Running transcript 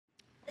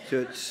So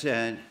it's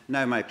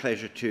now my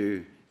pleasure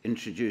to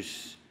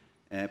introduce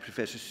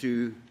Professor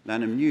Sue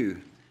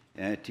Lanham-New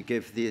to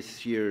give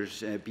this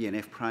year's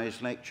BNF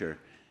Prize lecture.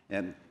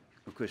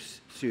 Of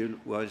course, Sue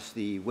was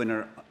the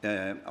winner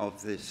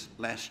of this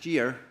last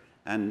year,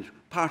 and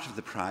part of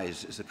the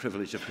prize is the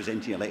privilege of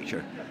presenting a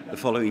lecture the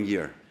following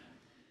year.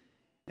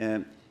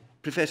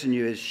 Professor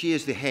New she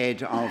is the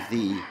head of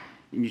the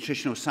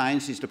Nutritional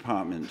Sciences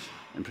Department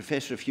and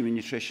Professor of Human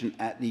Nutrition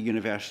at the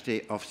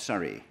University of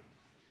Surrey.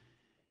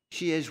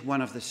 She is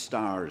one of the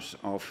stars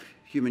of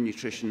human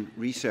nutrition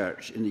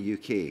research in the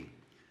UK,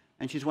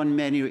 and she's won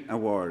many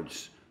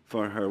awards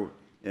for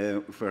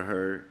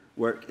her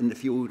work in the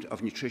field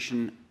of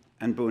nutrition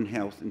and bone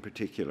health in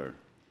particular.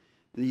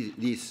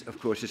 These, of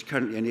course, is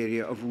currently an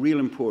area of real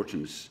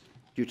importance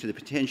due to the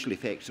potential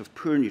effects of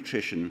poor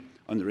nutrition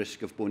on the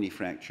risk of bony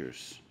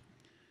fractures.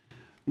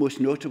 Most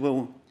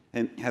notable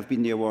have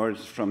been the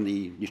awards from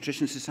the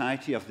Nutrition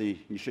Society of the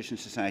Nutrition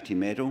Society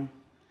Medal,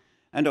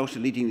 and also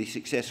leading the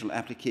successful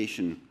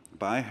application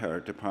by her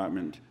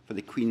department for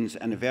the Queen's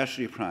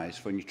Anniversary Prize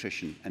for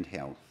Nutrition and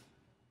Health.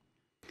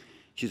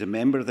 She's a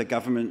member of the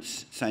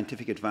government's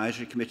Scientific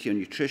Advisory Committee on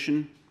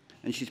Nutrition,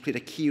 and she's played a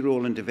key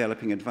role in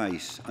developing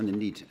advice on the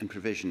need and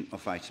provision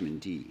of vitamin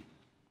D.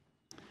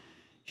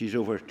 She's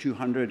over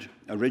 200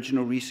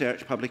 original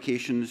research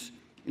publications,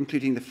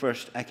 including the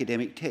first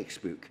academic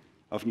textbook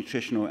of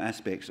nutritional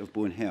aspects of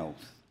bone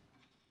health.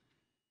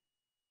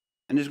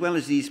 And as well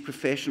as these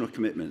professional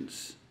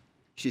commitments,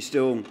 she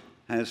still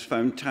has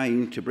found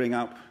time to bring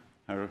up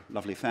her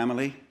lovely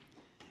family,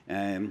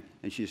 and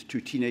she has 2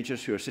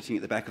 teenagers who are sitting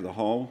at the back of the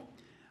hall,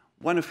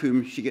 one of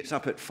whom she gets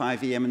up at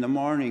 5 a.m. in the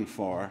morning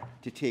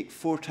to take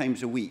 4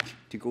 times a week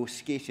to go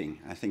skating.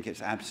 I think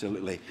it's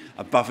absolutely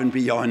above and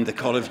beyond the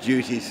call of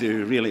duty, so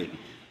really.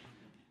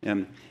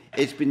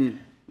 It's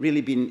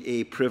really been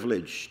a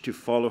privilege to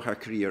follow her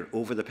career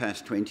over the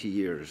past 20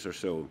 years or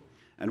so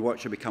and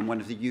watch her become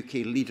one of the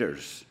UK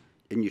leaders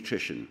in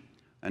nutrition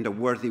and a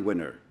worthy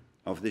winner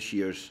of this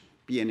year's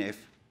BNF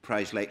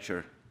Prize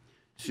Lecture.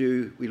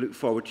 Sue, we look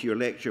forward to your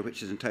lecture,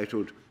 which is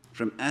entitled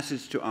From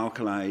Acids to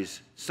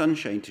Alkalis,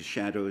 Sunshine to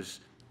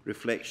Shadows,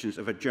 Reflections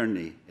of a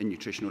Journey in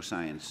Nutritional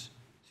Science.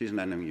 Susan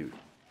Lanham-New.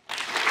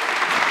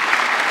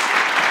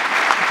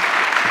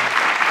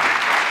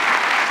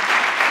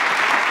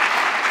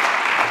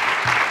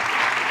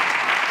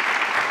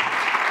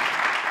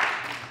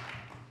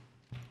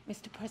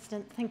 Mr.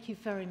 President, thank you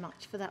very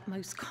much for that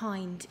most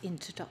kind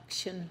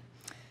introduction.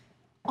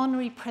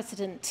 Honorary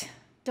President,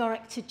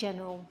 Director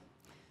General,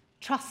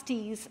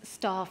 trustees,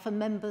 staff and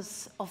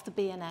members of the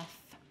BNF,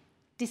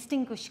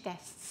 distinguished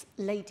guests,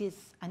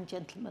 ladies and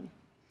gentlemen.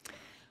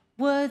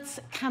 Words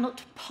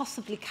cannot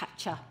possibly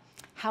capture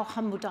how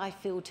humbled I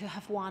feel to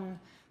have won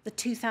the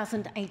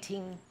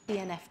 2018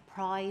 BNF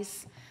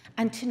Prize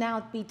and to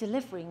now be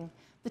delivering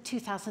the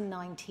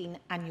 2019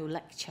 Annual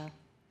Lecture.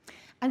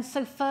 And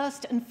so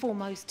first and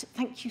foremost,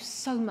 thank you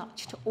so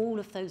much to all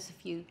of those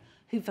of you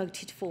who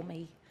voted for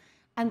me.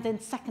 And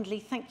then secondly,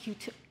 thank you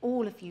to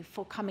all of you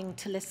for coming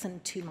to listen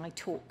to my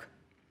talk.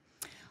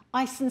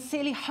 I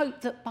sincerely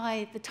hope that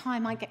by the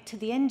time I get to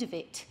the end of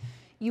it,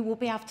 you will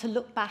be able to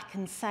look back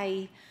and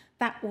say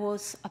that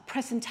was a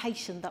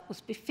presentation that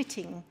was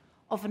befitting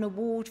of an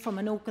award from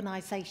an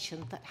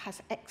organisation that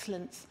has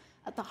excellence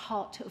at the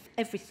heart of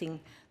everything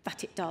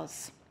that it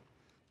does.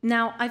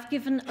 Now, I've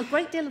given a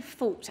great deal of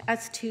thought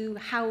as to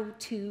how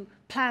to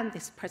plan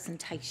this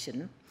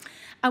presentation.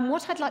 And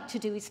what I'd like to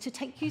do is to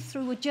take you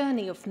through a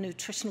journey of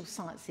nutritional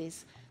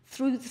sciences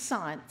through the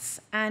science.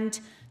 And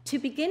to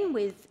begin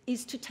with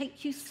is to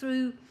take you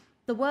through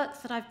the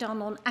work that I've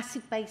done on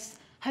acid-base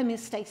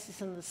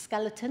homeostasis in the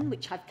skeleton,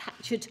 which I've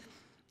captured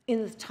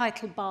in the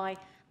title by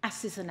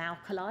Acids and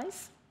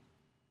Alkalis.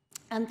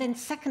 And then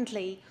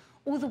secondly,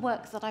 all the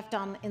work that I've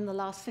done in the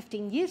last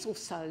 15 years or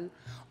so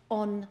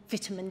on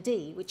vitamin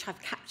D, which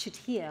I've captured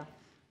here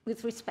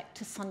with respect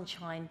to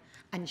sunshine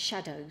and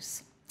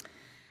shadows.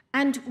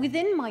 And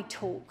within my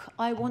talk,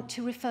 I want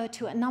to refer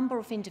to a number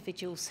of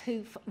individuals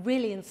who've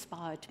really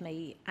inspired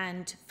me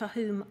and for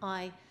whom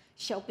I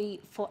shall be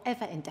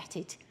forever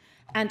indebted.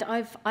 And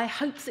I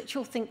hope that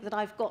you'll think that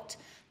I've got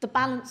the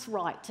balance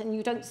right and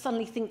you don't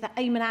suddenly think that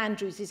Eamon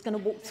Andrews is going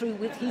to walk through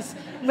with his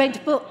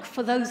red book.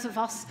 For those of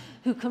us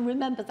who can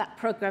remember that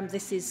programme,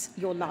 This Is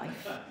Your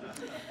Life.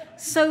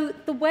 So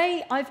the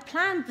way I've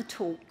planned the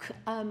talk,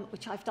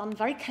 which I've done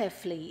very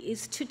carefully,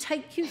 is to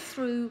take you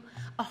through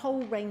a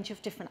whole range of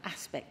different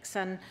aspects.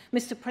 And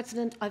Mr.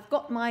 President, I've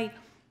got my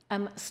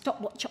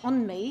stopwatch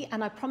on me,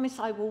 and I promise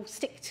I will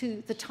stick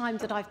to the time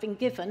that I've been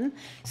given.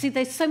 See,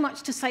 there's so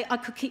much to say, I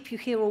could keep you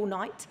here all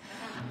night,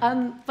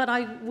 but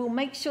I will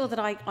make sure that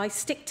I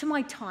stick to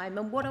my time.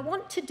 And what I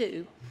want to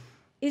do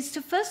is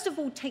to first of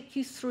all take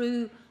you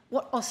through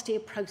what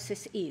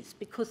osteoporosis is,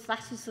 because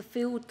that is the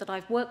field that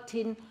I've worked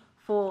in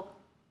for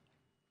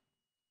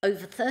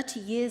over 30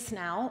 years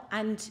now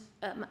and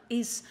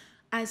is,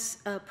 as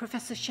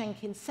Professor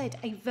Schenkin said,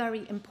 a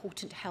very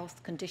important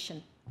health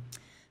condition.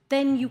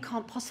 Then you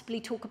can't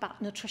possibly talk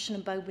about nutrition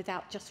and bone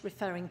without just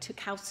referring to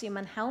calcium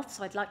and health.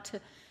 So I'd like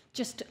to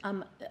just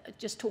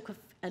talk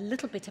a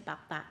little bit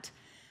about that.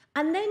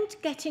 And then to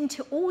get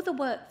into all the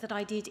work that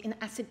I did in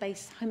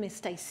acid-base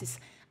homeostasis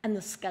and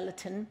the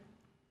skeleton,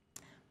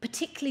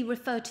 particularly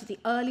refer to the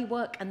early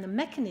work and the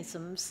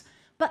mechanisms,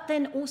 but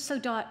then also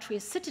dietary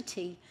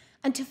acidity,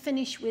 and to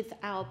finish with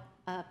our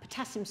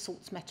potassium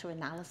salts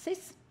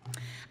meta-analysis.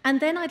 And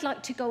then I'd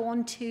like to go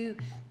on to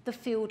the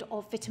field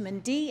of vitamin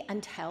D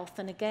and health,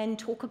 and again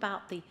talk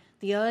about the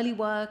early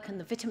work and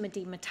the vitamin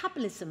D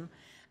metabolism,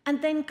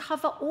 and then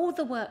cover all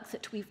the work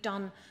that we've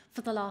done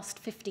for the last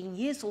 15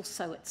 years or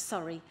so at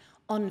Surrey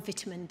on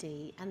vitamin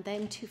D, and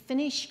then to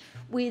finish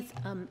with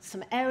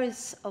some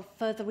areas of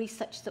further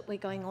research that we're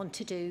going on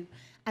to do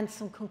and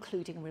some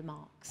concluding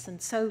remarks. And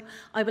so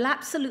I will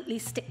absolutely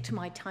stick to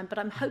my time, but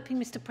I'm hoping,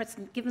 Mr.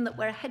 President, given that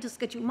we're ahead of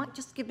schedule, you might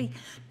just give me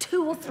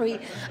 2 or 3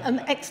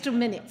 extra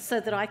minutes so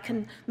that I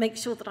can make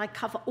sure that I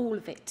cover all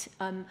of it,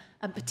 and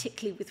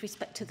particularly with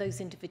respect to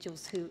those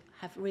individuals who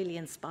have really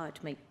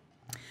inspired me.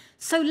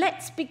 So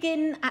let's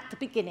begin at the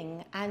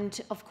beginning, and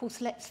of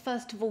course let's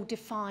first of all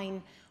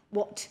define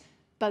what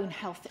bone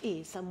health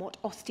is and what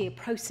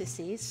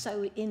osteoporosis is.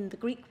 So in the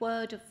Greek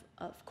word,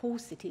 of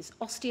course, it is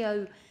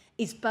osteo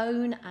is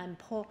bone and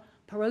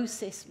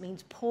porosis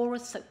means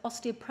porous. So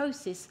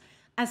osteoporosis,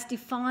 as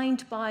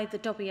defined by the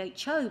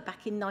WHO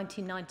back in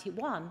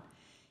 1991,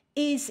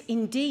 is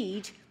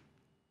indeed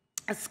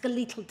a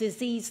skeletal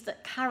disease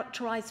that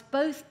characterized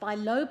both by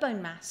low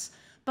bone mass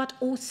but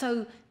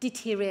also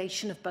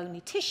deterioration of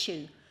bony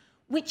tissue,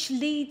 which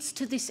leads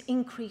to this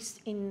increase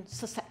in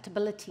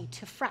susceptibility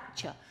to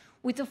fracture,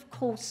 with, of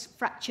course,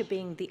 fracture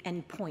being the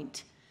end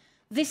point.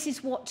 This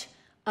is what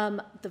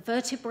the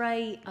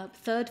vertebrae,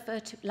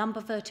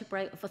 lumbar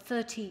vertebrae of a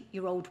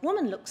 30-year-old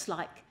woman looks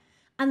like,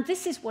 and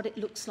this is what it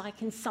looks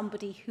like in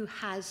somebody who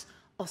has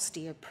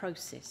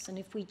osteoporosis. And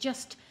if we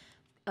just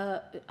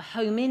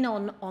home in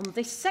on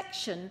this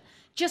section,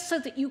 just so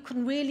that you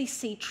can really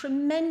see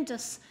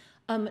tremendous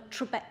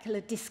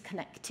trabecular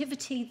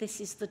disconnectivity.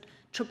 This is the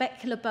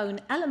trabecular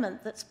bone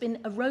element that's been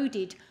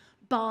eroded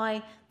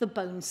by the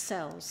bone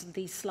cells. And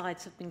these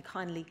slides have been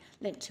kindly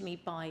lent to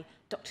me by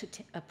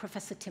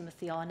Professor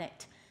Timothy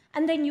Arnett.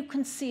 And then you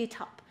can see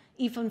it up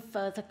even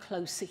further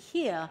closer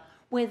here,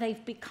 where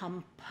they've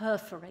become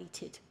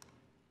perforated.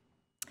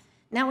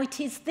 Now it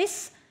is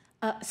this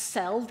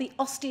cell, the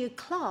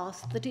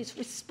osteoclast, that is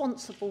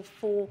responsible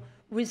for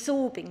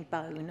resorbing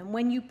bone. And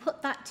when you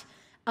put that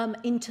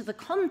into the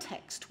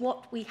context,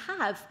 what we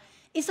have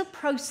is a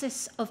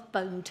process of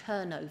bone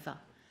turnover,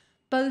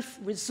 both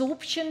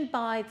resorption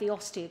by the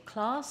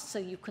osteoclast. So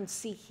you can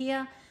see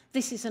here,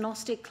 this is an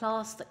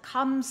osteoclast that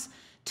comes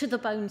to the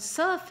bone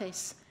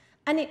surface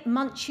and it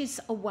munches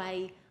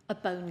away a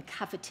bone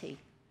cavity.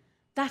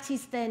 That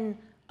is then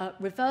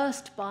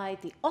reversed by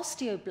the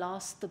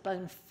osteoblasts, the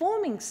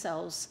bone-forming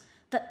cells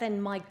that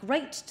then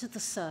migrate to the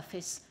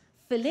surface,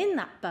 fill in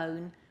that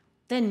bone,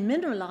 then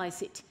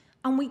mineralize it,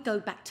 and we go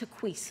back to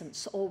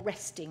quiescence or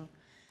resting.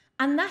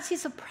 And that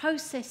is a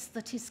process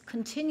that is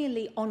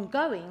continually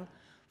ongoing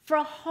for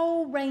a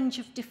whole range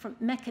of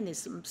different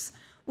mechanisms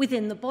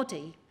within the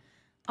body.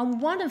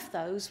 And one of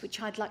those,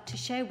 which I'd like to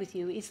share with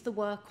you, is the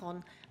work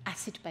on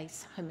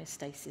acid-base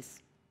homeostasis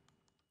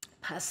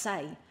per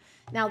se.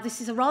 Now,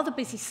 this is a rather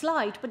busy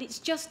slide, but it's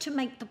just to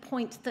make the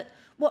point that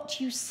what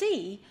you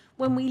see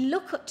when we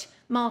look at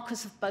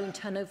markers of bone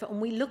turnover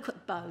and we look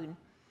at bone,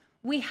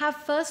 we have,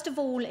 first of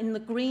all, in the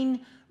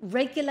green,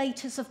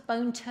 regulators of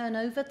bone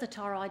turnover that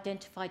are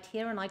identified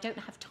here, and I don't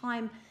have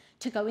time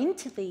to go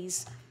into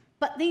these,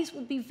 but these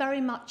would be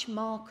very much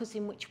markers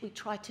in which we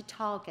try to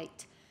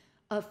target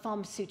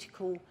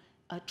pharmaceutical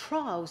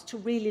trials to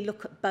really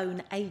look at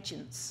bone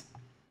agents.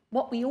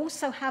 What we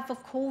also have,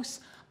 of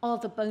course, are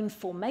the bone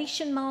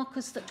formation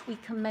markers that we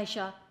can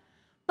measure,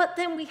 but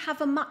then we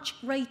have a much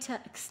greater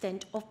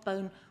extent of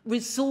bone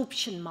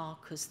resorption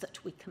markers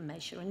that we can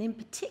measure. And in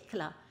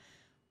particular,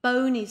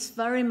 bone is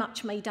very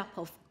much made up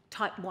of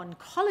type 1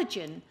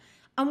 collagen,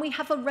 and we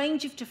have a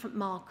range of different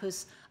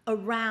markers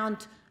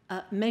around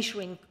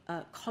measuring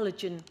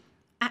collagen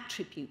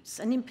attributes.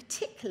 And in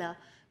particular,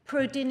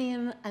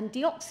 pyridinium and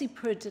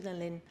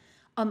deoxypyridinoline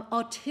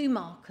are 2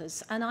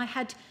 markers. And I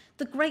had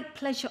the great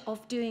pleasure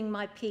of doing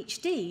my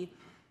PhD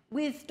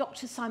with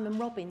Dr. Simon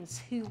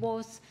Robbins, who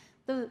was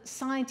the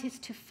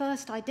scientist who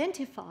first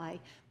identified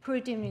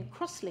pyridinium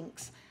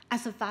crosslinks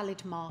as a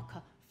valid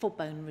marker for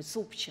bone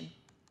resorption.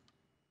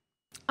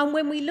 And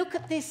when we look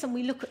at this and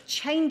we look at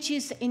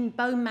changes in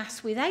bone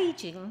mass with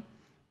aging,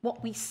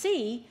 what we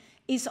see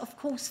is, of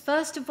course,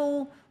 first of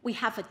all, we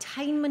have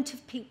attainment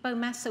of peak bone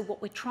mass. So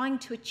what we're trying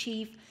to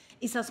achieve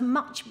is as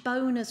much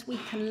bone as we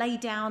can lay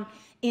down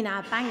in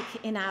our bank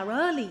in our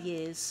early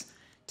years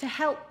to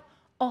help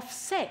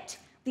offset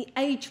the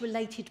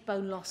age-related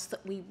bone loss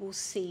that we will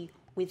see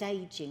with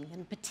aging,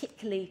 and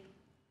particularly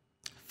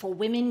for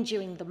women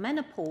during the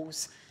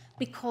menopause,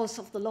 because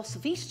of the loss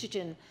of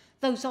estrogen,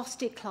 those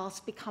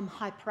osteoclasts become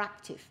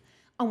hyperactive,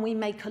 and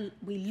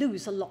we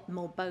lose a lot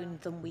more bone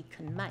than we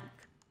can make.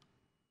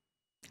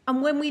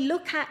 And when we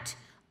look at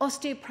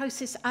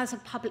osteoporosis as a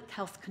public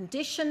health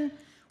condition,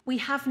 We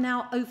have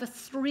now over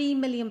 3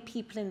 million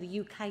people in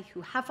the UK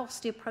who have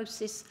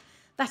osteoporosis.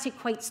 That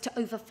equates to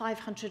over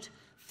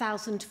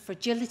 500,000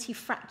 fragility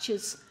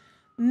fractures.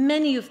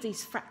 Many of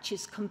these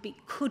fractures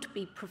could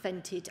be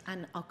prevented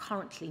and are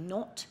currently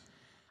not.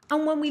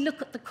 And when we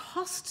look at the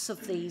costs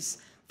of these,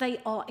 they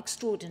are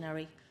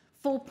extraordinary.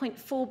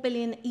 4.4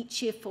 billion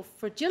each year for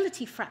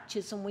fragility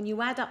fractures, and when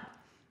you add up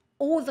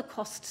all the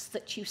costs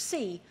that you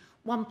see,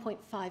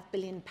 1.5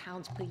 billion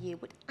pounds per year,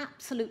 which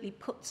absolutely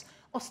puts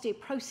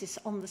osteoporosis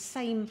on the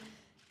same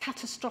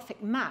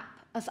catastrophic map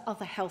as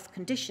other health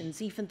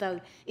conditions, even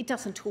though it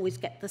doesn't always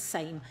get the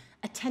same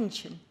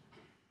attention.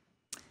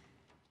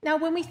 Now,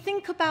 when we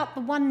think about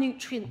the one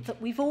nutrient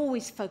that we've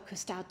always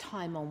focused our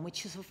time on,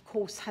 which is, of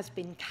course, has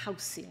been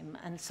calcium,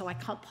 and so I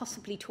can't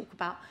possibly talk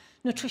about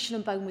nutrition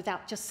and bone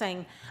without just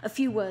saying a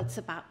few words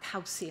about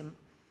calcium.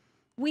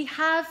 We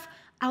have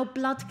our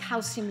blood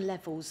calcium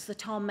levels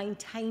that are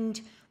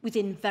maintained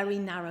within very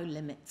narrow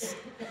limits.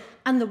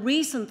 And the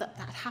reason that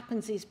that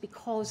happens is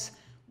because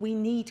we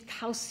need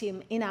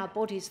calcium in our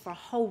bodies for a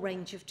whole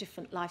range of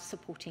different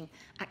life-supporting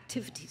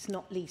activities,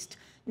 not least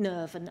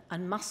nerve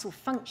and muscle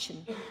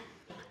function.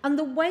 And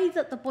the way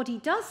that the body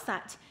does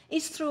that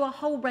is through a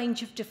whole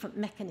range of different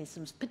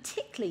mechanisms,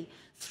 particularly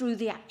through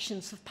the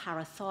actions of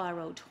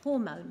parathyroid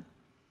hormone.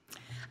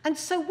 And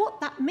so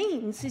what that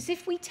means is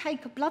if we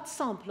take a blood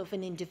sample of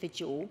an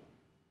individual,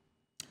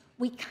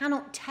 we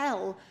cannot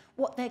tell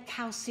what their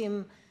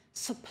calcium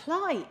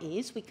supply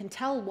is. We can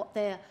tell what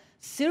their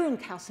serum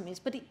calcium is,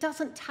 but it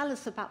doesn't tell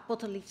us about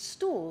bodily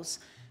stores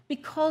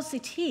because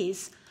it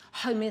is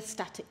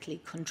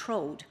homeostatically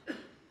controlled.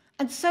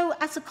 And so,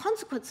 as a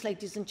consequence,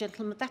 ladies and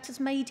gentlemen, that has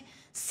made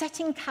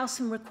setting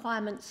calcium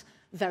requirements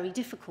very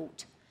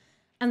difficult.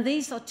 And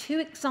these are two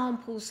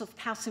examples of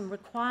calcium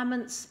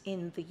requirements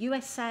in the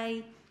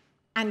USA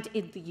and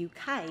in the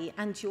UK.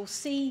 And you'll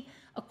see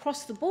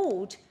across the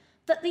board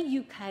that the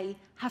UK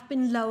have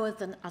been lower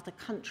than other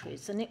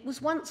countries. And it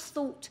was once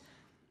thought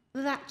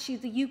that actually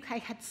the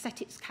UK had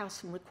set its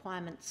calcium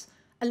requirements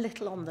a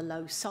little on the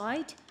low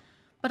side.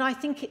 But I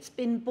think it's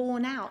been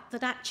borne out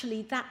that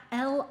actually that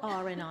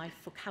L-RNI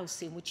for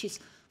calcium, which is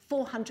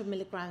 400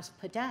 milligrams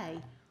per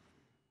day,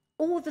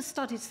 all the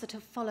studies that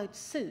have followed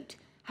suit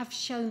have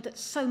shown that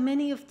so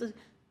many of the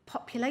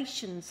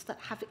populations that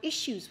have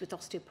issues with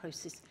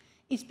osteoporosis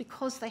is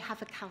because they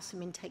have a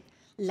calcium intake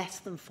less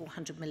than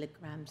 400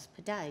 milligrams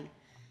per day,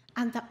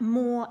 and that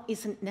more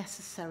isn't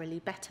necessarily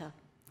better.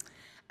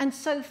 And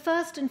so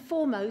first and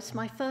foremost,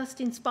 my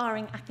first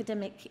inspiring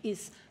academic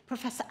is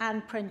Professor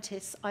Anne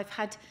Prentice. I've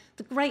had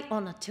the great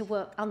honour to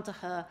work under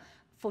her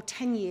for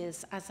 10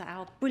 years as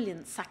our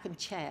brilliant second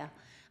chair.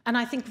 And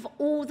I think of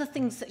all the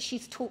things that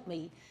she's taught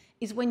me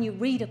is when you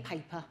read a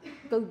paper,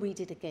 go read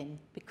it again,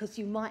 because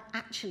you might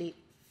actually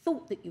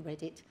thought that you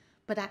read it,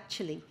 but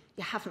actually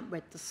you haven't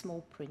read the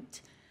small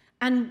print.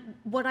 And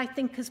what I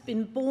think has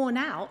been borne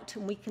out,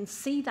 and we can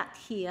see that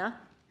here,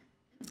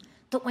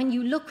 that when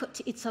you look at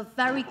it, it's a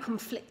very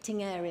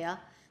conflicting area,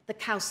 the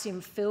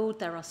calcium field.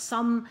 There are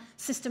some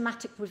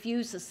systematic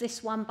reviews, as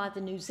this one by the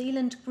New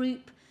Zealand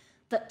group,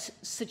 that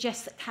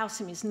suggest that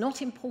calcium is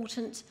not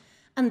important,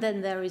 and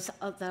then there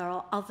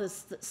are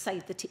others that say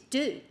that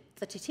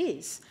it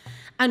is.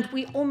 And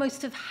we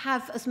almost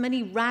have as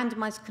many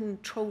randomized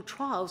controlled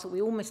trials, or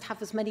we almost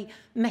have as many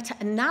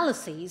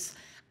meta-analyses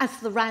as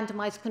the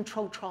randomized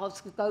controlled trials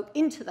that go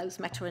into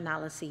those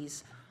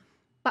meta-analyses.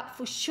 But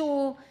for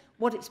sure,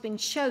 what it's been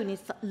shown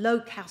is that low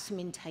calcium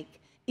intake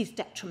is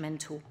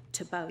detrimental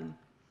to bone.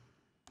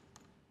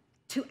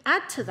 To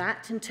add to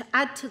that, and to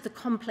add to the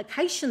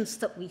complications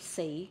that we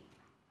see,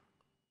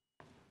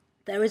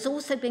 there has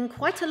also been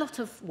quite a lot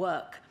of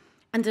work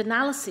and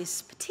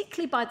analysis,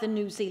 particularly by the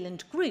New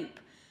Zealand group,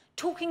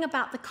 talking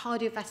about the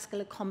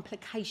cardiovascular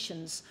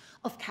complications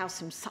of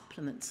calcium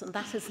supplements. And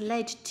that has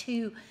led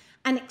to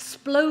an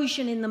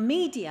explosion in the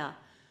media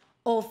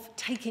of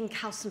taking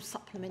calcium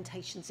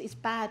supplementations is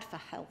bad for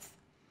health.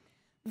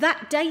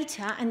 That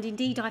data, and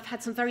indeed I've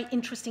had some very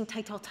interesting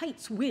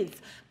tete-a-tetes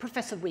with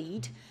Professor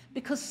Reed,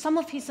 because some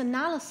of his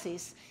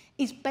analysis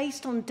is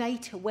based on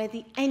data where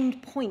the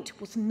end point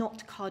was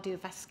not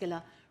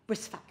cardiovascular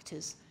risk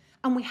factors.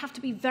 And we have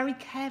to be very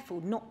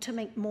careful not to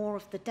make more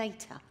of the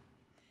data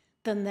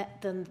than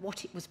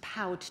what it was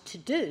powered to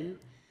do.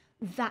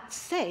 That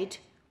said,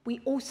 we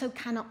also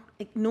cannot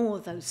ignore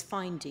those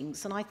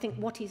findings. And I think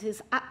what it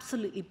is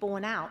absolutely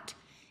borne out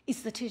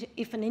is that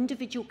if an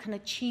individual can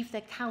achieve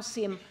their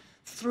calcium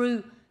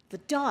through the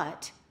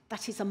diet,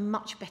 that is a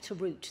much better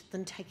route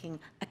than taking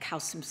a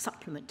calcium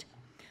supplement.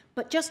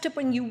 But just to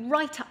bring you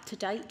right up to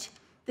date,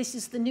 this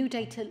is the new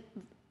data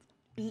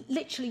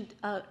literally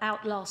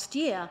out last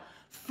year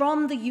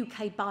from the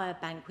UK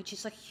Biobank, which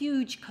is a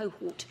huge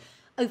cohort.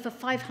 Over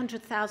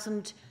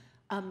 500,000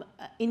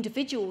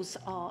 individuals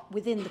are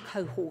within the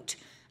cohort.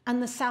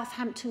 And the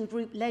Southampton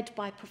group, led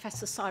by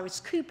Professor Cyrus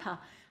Cooper,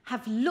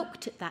 have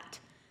looked at that.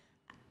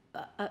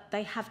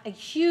 They have a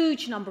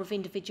huge number of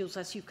individuals,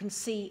 as you can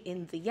see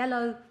in the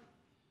yellow.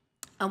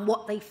 And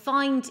what they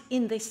find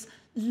in this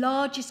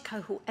largest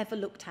cohort ever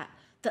looked at,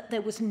 that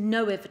there was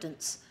no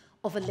evidence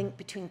of a link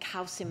between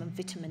calcium and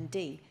vitamin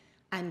D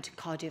and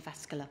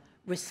cardiovascular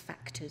risk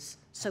factors.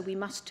 So we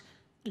must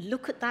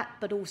look at that,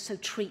 but also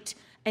treat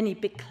any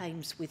big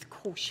claims with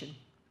caution.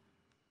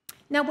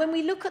 Now, when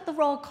we look at the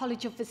Royal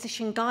College of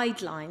Physicians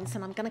guidelines,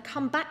 and I'm going to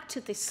come back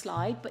to this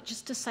slide, but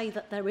just to say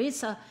that there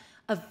is a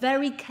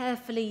very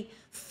carefully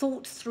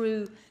thought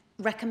through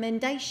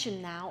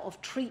recommendation now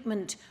of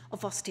treatment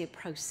of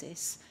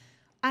osteoporosis.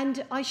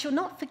 And I shall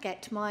not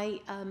forget my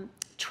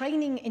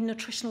training in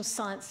nutritional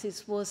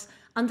sciences was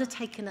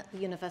undertaken at the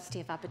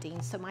University of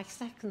Aberdeen. So my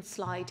second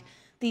slide,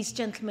 these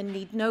gentlemen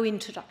need no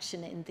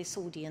introduction in this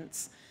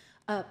audience.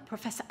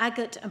 Professor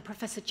Aggott and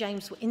Professor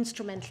James were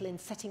instrumental in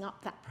setting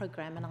up that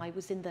programme, and I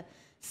was in the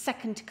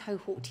second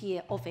cohort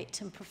year of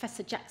it, and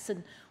Professor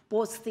Jackson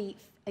was the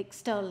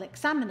external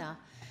examiner.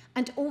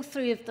 And all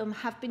three of them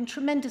have been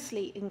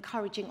tremendously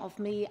encouraging of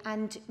me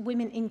and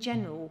women in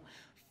general,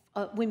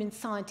 women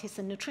scientists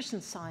and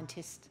nutrition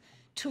scientists,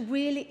 to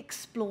really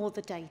explore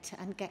the data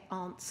and get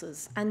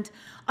answers. And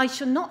I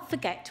shall not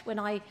forget when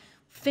I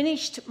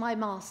finished my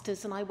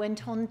master's and I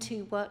went on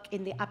to work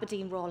in the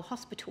Aberdeen Royal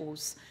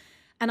Hospitals,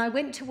 and I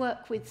went to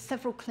work with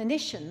several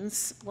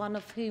clinicians, one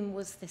of whom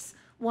was this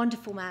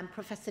wonderful man,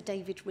 Professor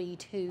David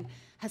Reed, who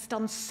has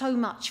done so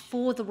much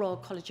for the Royal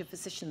College of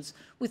Physicians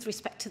with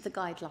respect to the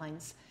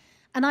guidelines.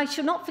 And I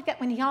shall not forget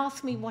when he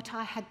asked me what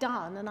I had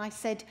done, and I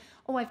said,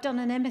 oh, I've done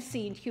an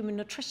MSc in human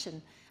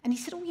nutrition. And he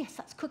said, oh, yes,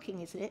 that's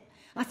cooking, isn't it?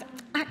 And I said,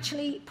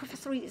 actually,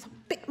 Professor Reed, it's a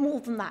bit more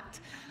than that.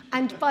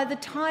 And by the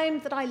time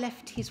that I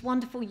left his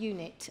wonderful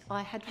unit,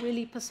 I had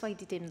really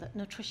persuaded him that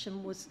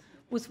nutrition was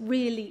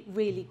really,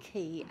 really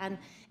key. And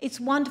it's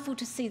wonderful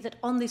to see that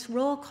on this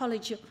Royal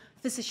College of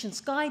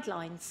Physicians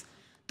guidelines,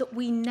 that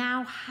we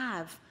now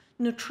have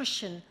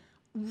nutrition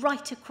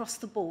right across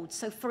the board.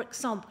 So, for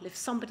example, if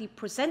somebody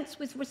presents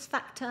with risk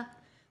factor,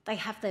 they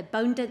have their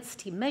bone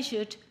density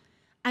measured,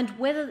 and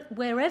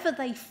wherever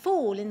they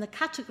fall in the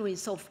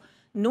categories of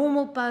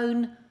normal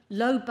bone,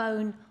 low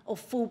bone, or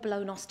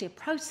full-blown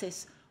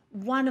osteoporosis,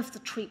 one of the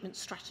treatment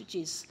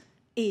strategies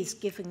is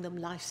giving them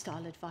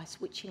lifestyle advice,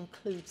 which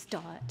includes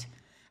diet.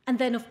 And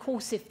then, of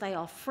course, if they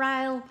are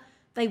frail,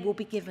 they will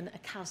be given a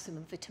calcium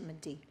and vitamin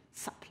D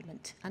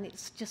supplement. And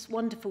it's just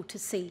wonderful to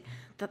see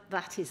that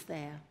that is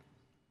there.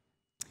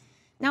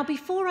 Now,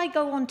 before I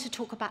go on to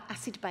talk about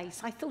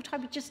acid-base, I thought I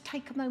would just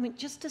take a moment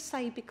just to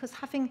say, because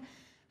having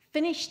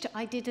finished,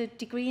 I did a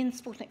degree in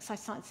sport and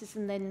exercise sciences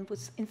and then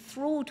was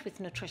enthralled with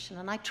nutrition.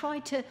 And I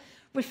tried to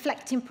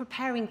reflect in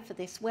preparing for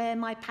this where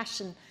my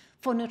passion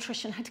for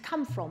nutrition had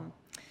come from.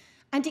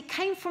 And it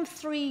came from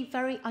three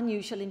very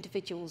unusual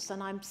individuals,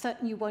 and I'm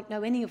certain you won't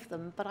know any of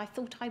them, but I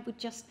thought I would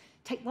just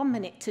take 1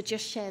 minute to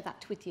just share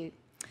that with you.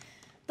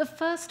 The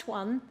first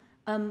one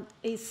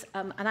is,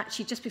 and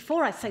actually just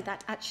before I say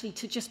that, actually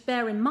to just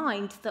bear in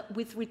mind that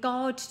with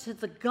regard to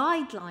the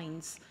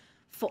guidelines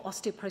for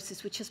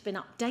osteoporosis, which has been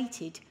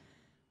updated,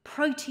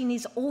 protein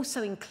is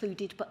also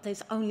included, but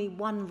there's only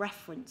one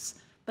reference.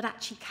 But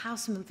actually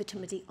calcium and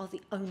vitamin D are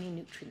the only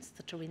nutrients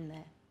that are in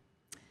there.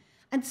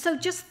 And so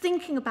just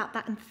thinking about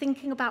that and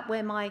thinking about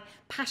where my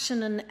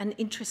passion and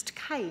interest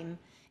came,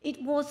 it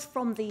was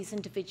from these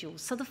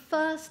individuals. So the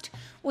first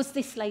was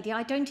this lady.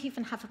 I don't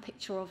even have a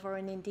picture of her,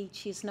 and indeed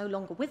she is no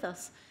longer with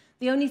us.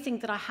 The only thing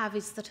that I have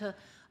is that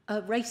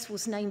a race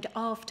was named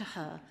after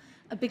her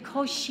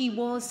because she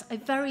was a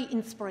very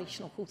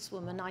inspirational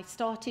horsewoman. I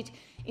started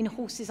in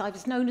horses. I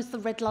was known as the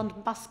Red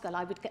London Bus Girl.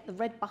 I would get the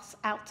red bus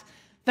out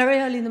very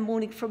early in the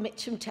morning from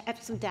Mitcham to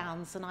Epsom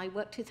Downs, and I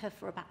worked with her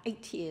for about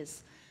 8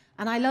 years.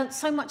 And I learnt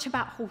so much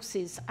about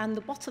horses, and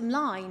the bottom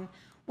line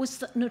was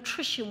that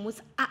nutrition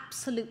was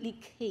absolutely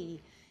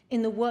key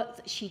in the work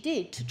that she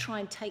did to try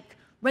and take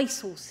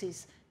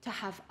racehorses to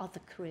have other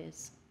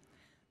careers.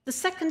 The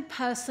second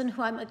person,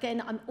 who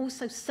I'm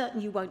also certain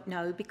you won't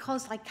know,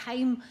 because I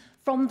came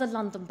from the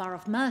London Borough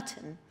of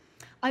Merton,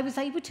 I was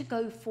able to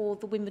go for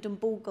the Wimbledon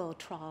Bull Girl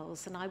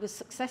trials, and I was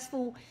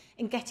successful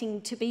in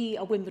getting to be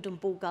a Wimbledon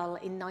Bull Girl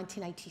in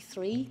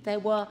 1983. There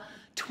were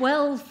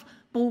 12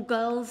 bull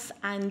girls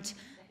and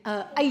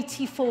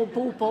 84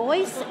 bull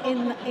boys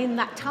in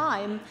that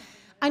time,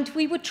 and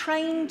we were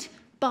trained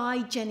by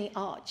Jenny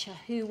Archer,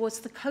 who was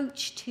the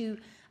coach to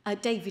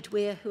David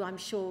Weir, who I'm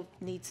sure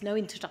needs no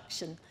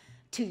introduction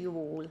to you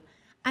all.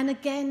 And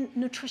again,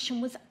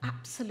 nutrition was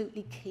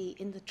absolutely key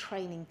in the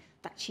training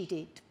that she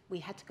did. We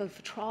had to go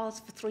for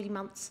trials for 3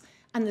 months,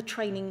 and the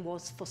training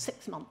was for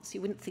 6 months.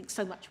 You wouldn't think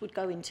so much would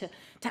go into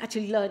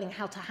actually learning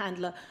how to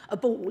handle a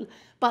ball,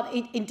 but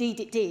indeed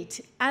it did.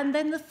 And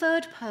then the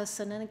third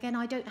person, and again,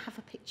 I don't have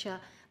a picture,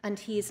 and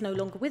he is no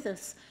longer with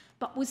us,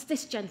 but was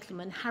this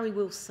gentleman, Harry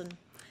Wilson.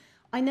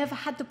 I never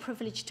had the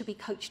privilege to be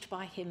coached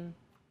by him,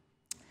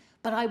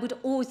 but I would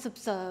always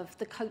observe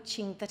the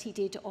coaching that he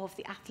did of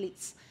the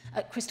athletes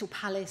at Crystal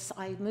Palace.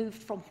 I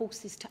moved from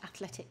horses to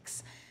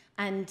athletics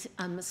and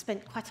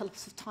spent quite a lot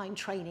of time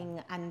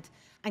training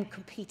and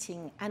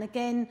competing. And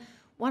again,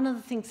 one of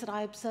the things that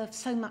I observed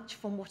so much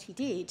from what he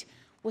did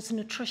was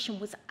nutrition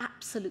was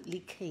absolutely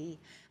key.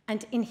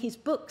 And in his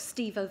book,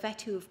 Steve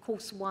Ovett, who of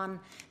course won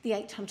the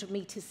 800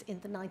 metres in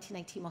the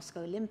 1980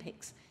 Moscow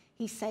Olympics,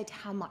 he said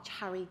how much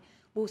Harry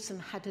Wilson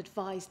had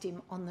advised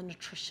him on the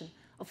nutrition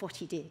of what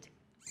he did.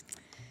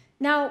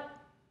 Now,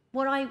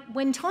 what I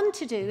went on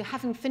to do,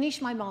 having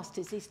finished my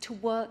master's, is to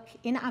work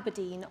in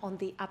Aberdeen on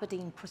the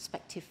Aberdeen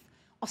Prospective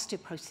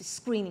Osteoporosis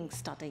Screening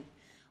Study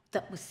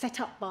that was set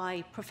up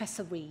by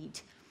Professor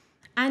Reid.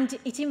 And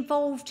it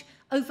involved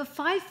over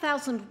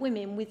 5,000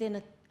 women within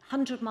a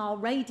 100-mile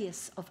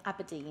radius of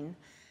Aberdeen,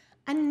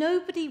 and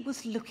nobody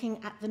was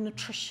looking at the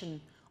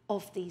nutrition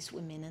of these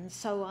women. And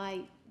so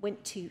I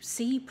went to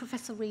see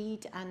Professor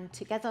Reid, and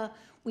together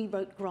we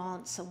wrote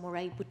grants and were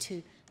able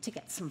to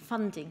get some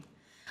funding.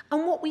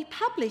 And what we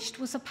published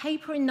was a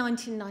paper in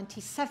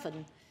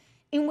 1997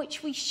 in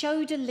which we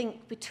showed a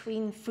link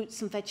between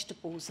fruits and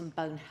vegetables and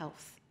bone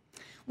health.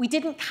 We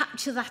didn't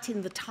capture that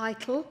in the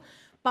title,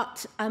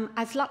 but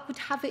as luck would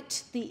have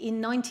it,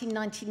 in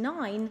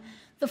 1999,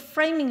 the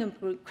Framingham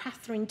group,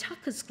 Catherine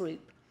Tucker's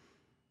group,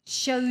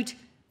 showed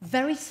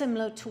very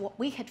similar to what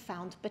we had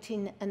found, but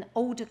in an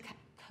older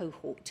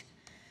cohort.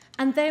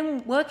 And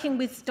then working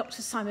with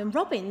Dr. Simon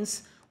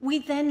Robbins, we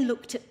then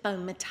looked at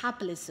bone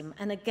metabolism,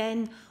 and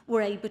again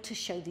were able to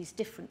show these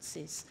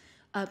differences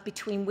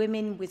between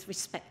women with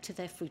respect to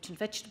their fruit and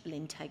vegetable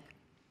intake.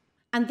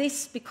 And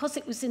this, because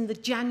it was in the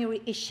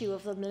January issue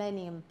of the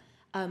Millennium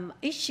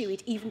issue,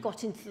 it even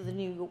got into the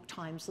New York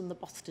Times and the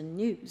Boston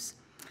News.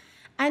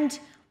 And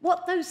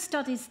what those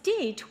studies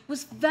did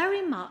was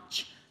very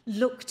much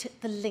looked at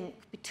the link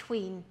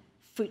between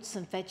fruits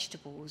and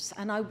vegetables.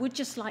 And I would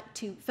just like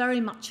to very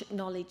much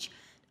acknowledge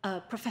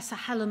Professor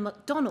Helen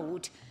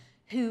MacDonald,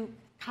 who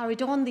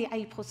carried on the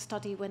APOS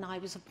study when I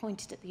was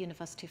appointed at the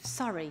University of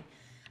Surrey.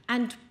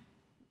 And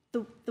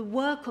the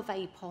work of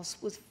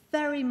APOS was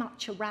very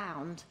much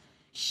around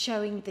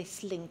showing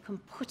this link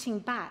and putting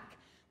back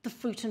the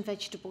fruit and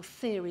vegetable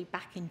theory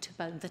back into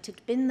bone that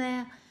had been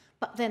there,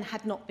 but then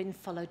had not been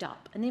followed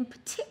up. And in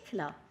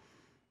particular,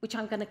 which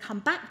I'm going to come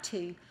back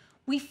to,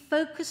 we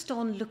focused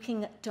on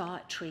looking at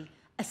dietary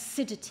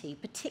acidity,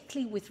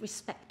 particularly with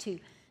respect to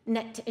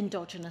net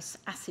endogenous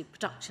acid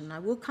production. I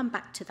will come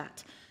back to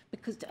that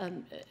because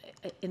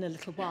in a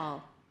little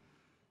while.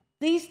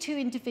 These two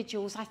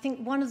individuals, I think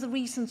one of the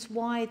reasons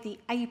why the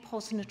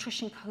APOS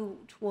nutrition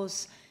code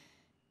was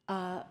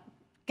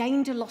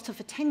gained a lot of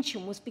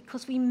attention was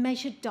because we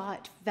measured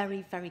diet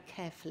very, very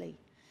carefully.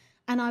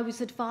 And I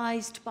was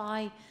advised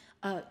by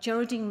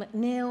Geraldine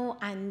McNeil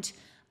and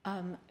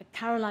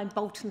Caroline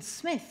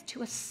Bolton-Smith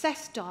to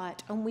assess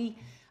diet, and we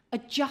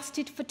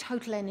adjusted for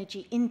total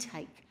energy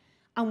intake,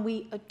 and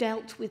we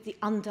dealt with the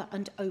under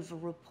and over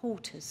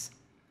reporters.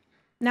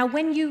 Now,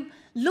 when you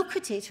look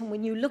at it, and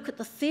when you look at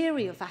the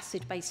theory of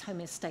acid-base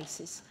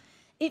homeostasis,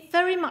 it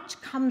very much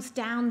comes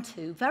down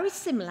to, very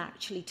similar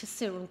actually to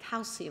serum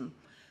calcium.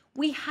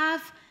 We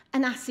have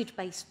an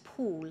acid-base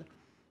pool,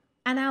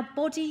 and our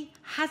body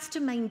has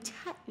to maintain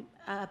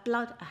our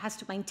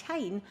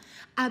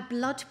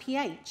blood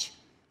pH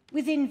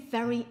within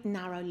very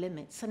narrow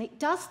limits. And it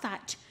does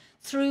that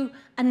through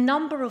a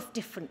number of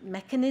different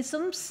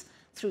mechanisms,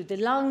 through the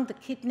lung, the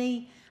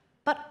kidney,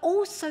 but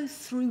also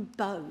through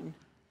bone.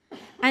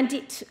 And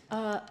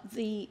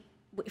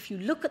if you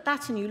look at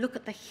that and you look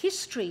at the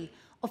history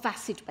of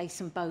acid base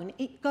and bone,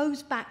 it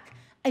goes back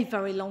a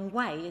very long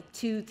way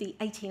to the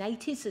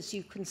 1880s, as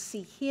you can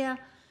see here.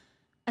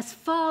 As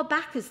far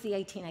back as the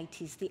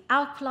 1880s, the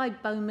alkali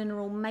bone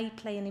mineral may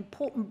play an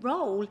important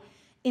role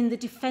in the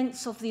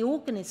defense of the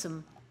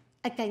organism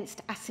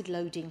against acid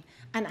loading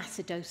and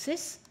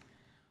acidosis.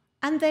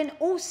 And then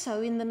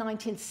also in the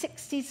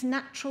 1960s,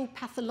 natural,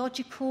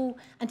 pathological,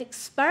 and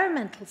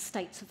experimental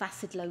states of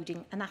acid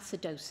loading and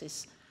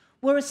acidosis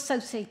were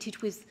associated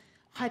with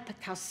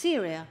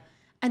hypercalciuria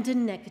and a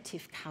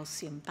negative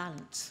calcium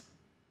balance.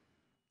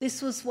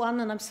 This was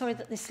one, and I'm sorry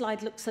that this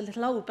slide looks a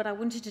little old, but I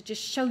wanted to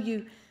just show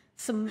you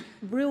some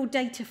real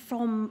data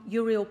from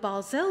Uriel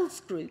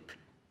Barzel's group,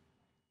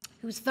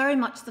 who was very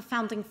much the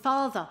founding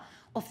father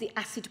of the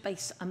acid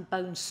base and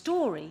bone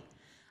story.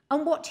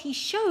 And what he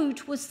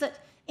showed was that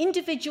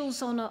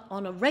individuals on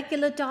a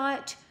regular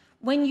diet,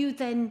 when you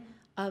then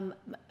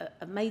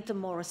made them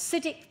more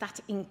acidic, that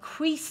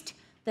increased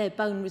their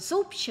bone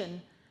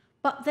resorption,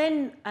 but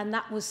then, and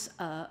that was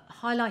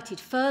highlighted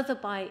further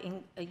by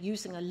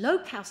using a low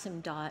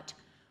calcium diet,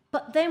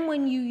 but then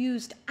when you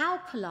used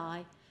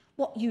alkali,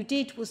 what you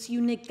did was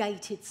you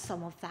negated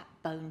some of that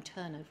bone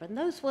turnover. And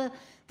those were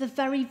the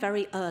very,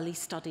 very early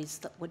studies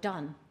that were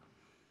done.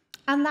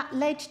 And that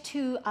led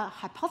to a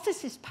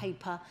hypothesis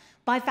paper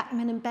by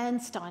Vakman and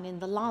Bernstein in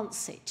the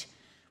Lancet,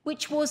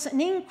 which was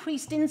an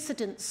increased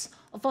incidence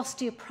of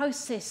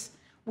osteoporosis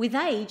with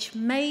age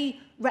may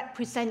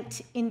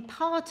represent, in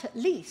part at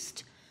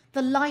least,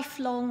 the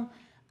lifelong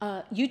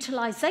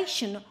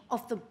utilization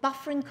of the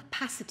buffering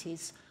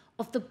capacities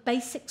of the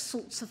basic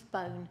salts of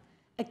bone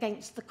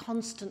against the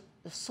constant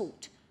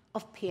assault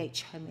of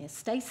pH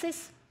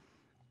homeostasis.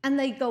 And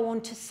they go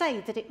on to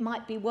say that it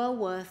might be well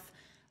worth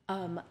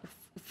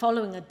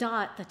following a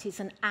diet that is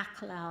an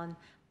alkaline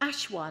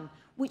ash one,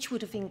 which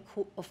would have,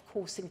 of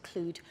course,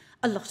 include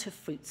a lot of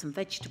fruits and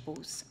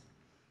vegetables.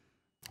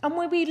 And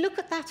when we look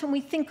at that and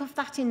we think of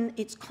that in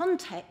its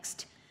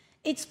context,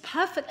 it's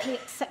perfectly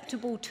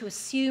acceptable to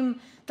assume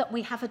that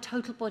we have a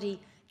total body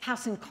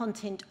calcium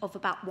content of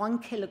about 1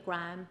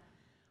 kilogram.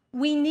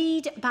 We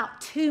need about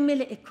 2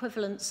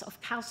 milliequivalents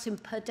of calcium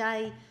per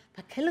day,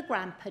 per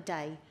kilogram per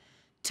day,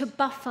 to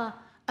buffer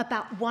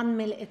about 1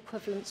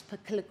 milliequivalents per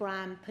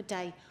kilogram per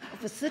day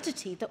of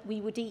acidity that we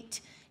would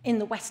eat in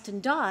the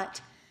Western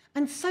diet.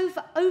 And so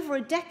for over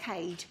a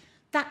decade,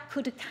 that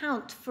could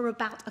account for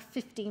about a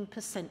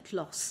 15%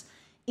 loss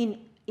in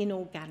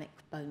inorganic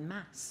bone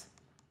mass.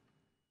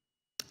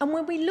 And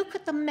when we look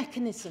at the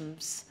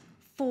mechanisms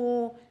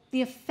for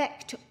the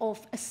effect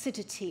of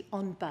acidity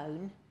on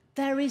bone,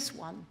 there is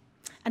one.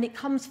 And it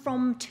comes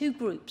from two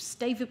groups.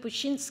 David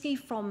Bushinsky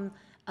from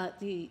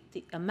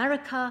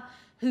America,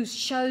 who's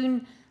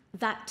shown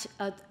that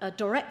a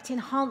direct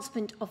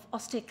enhancement of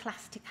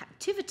osteoclastic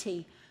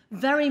activity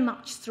very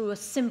much through a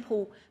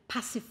simple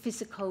passive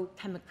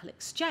physicochemical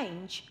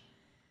exchange.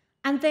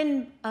 And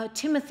then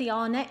Timothy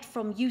Arnett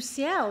from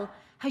UCL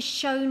has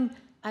shown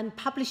and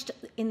published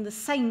in the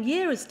same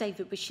year as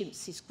David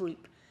Bushinsky's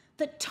group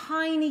that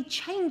tiny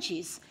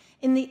changes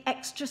in the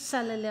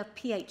extracellular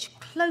pH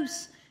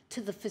close to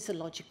the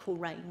physiological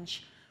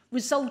range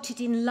resulted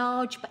in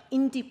large but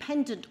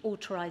independent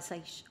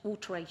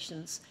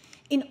alterations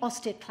in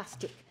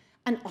osteoclastic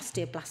and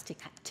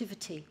osteoblastic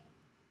activity.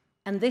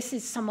 And this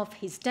is some of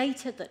his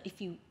data that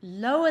if you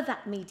lower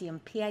that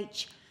medium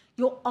pH,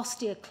 your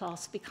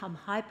osteoclasts become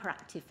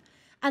hyperactive,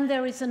 and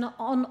there is an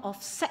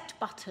on-off set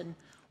button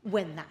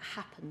when that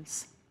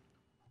happens.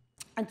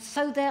 And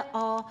so there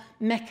are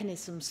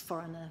mechanisms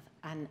for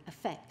an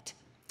effect.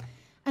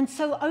 And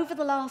so over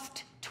the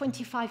last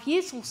 25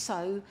 years or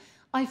so,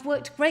 I've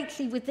worked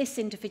greatly with this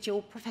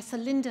individual, Professor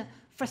Linda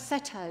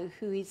Frassetto,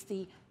 who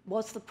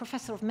was the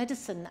professor of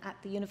medicine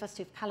at the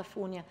University of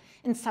California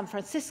in San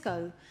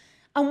Francisco.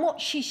 And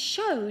what she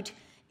showed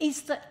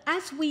is that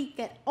as we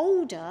get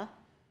older,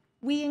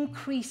 we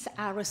increase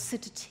our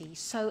acidity.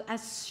 So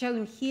as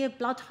shown here,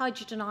 blood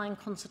hydrogen ion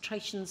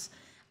concentrations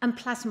and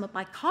plasma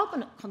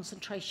bicarbonate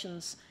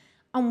concentrations.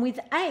 And with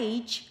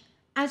age,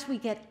 as we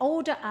get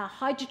older, our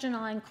hydrogen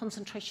ion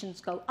concentrations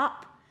go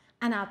up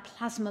and our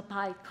plasma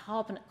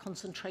bicarbonate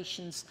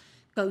concentrations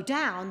go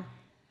down.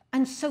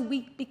 And so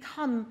we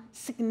become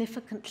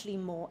significantly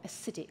more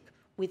acidic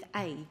with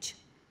age.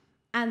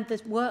 And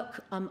the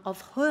work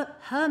of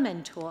her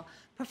mentor,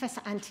 Professor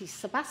Antti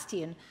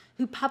Sebastian,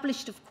 who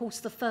published, of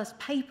course, the first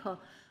paper,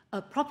 a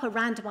proper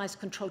randomized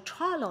controlled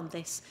trial on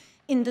this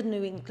in the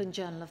New England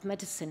Journal of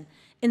Medicine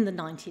in the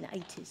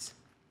 1980s.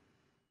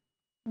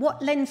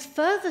 What lends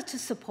further to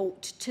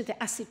support to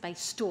the acid-base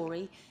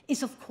story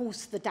is, of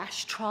course, the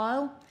DASH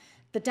trial.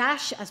 The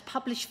DASH, as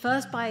published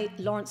first by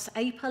Lawrence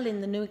Apel in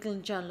the New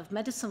England Journal of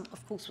Medicine,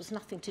 of course, was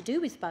nothing to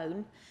do with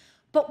bone.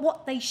 But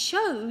what they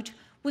showed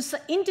was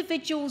that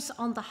individuals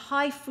on the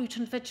high fruit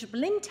and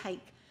vegetable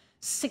intake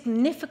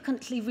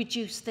significantly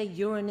reduced their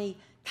urinary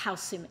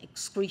calcium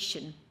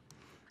excretion.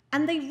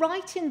 And they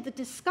write in the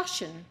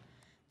discussion,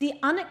 the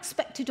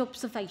unexpected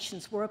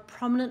observations were a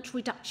prominent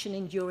reduction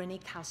in urinary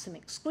calcium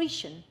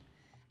excretion.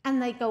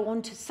 And they go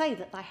on to say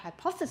that they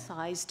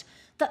hypothesized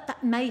that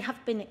that may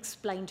have been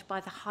explained by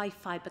the high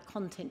fiber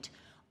content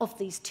of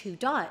these two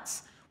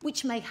diets,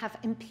 which may have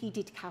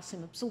impeded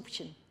calcium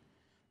absorption.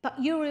 But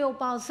Uriel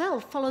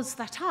Barzel follows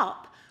that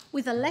up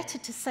with a letter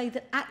to say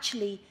that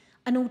actually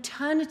an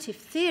alternative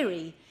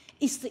theory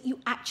is that you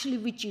actually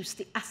reduce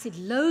the acid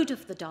load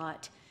of the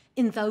diet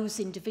in those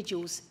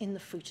individuals in the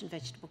fruit and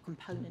vegetable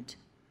component.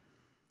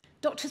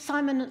 Dr.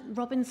 Simon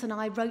Robbins and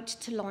I wrote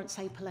to Lawrence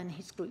Apel and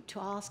his group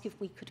to ask if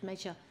we could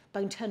measure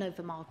bone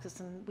turnover markers,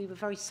 and we were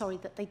very sorry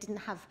that they didn't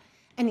have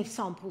any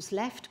samples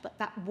left, but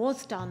that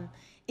was done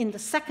in the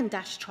second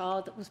DASH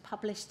trial that was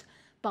published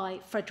by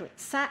Frederick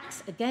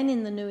Sachs, again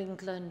in the New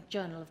England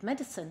Journal of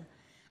Medicine.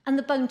 And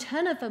the bone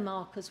turnover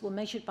markers were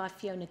measured by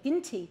Fiona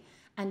Ginty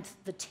and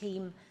the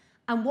team,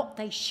 and what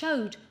they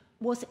showed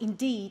was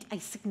indeed a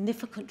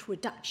significant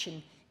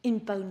reduction in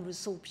bone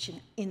resorption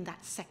in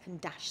that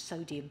second DASH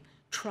sodium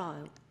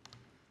trial.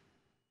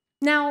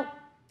 Now,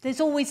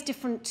 there's always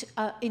different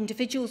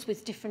individuals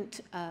with different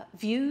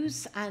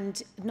views,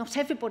 and not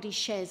everybody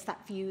shares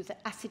that view that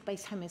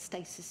acid-base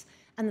homeostasis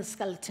and the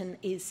skeleton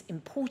is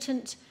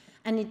important.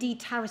 And indeed,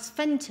 Taris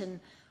Fenton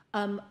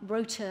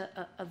wrote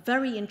a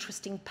very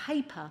interesting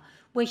paper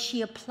where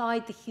she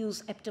applied the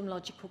Hughes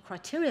epidemiological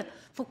criteria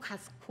for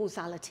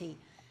causality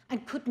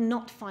and could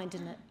not find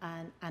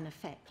an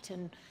effect.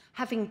 And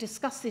having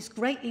discussed this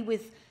greatly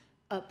with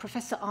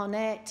Professor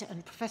Arnett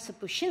and Professor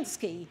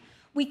Bushinsky,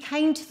 we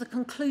came to the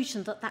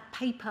conclusion that that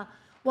paper,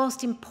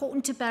 whilst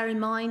important to bear in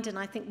mind, and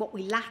I think what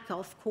we lack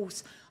of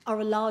course, are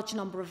a large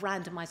number of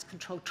randomized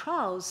controlled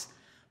trials,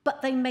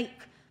 but they make,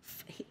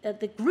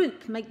 the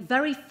group make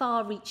very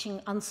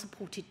far-reaching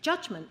unsupported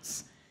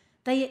judgments.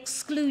 They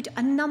exclude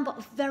a number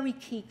of very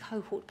key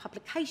cohort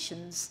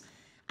publications,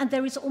 and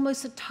there is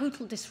almost a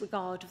total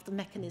disregard of the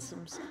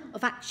mechanisms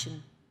of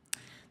action.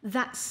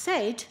 That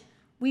said,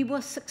 we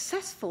were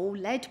successful,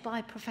 led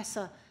by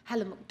Professor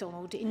Helen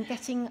MacDonald, in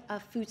getting a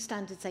Food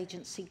Standards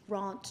Agency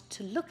grant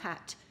to look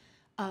at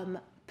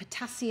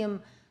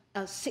potassium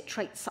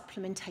citrate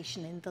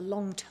supplementation in the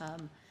long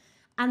term.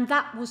 And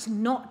that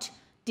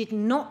did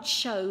not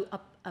show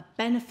a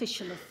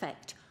beneficial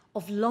effect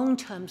of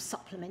long-term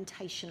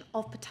supplementation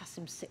of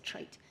potassium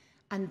citrate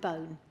and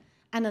bone.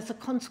 And as a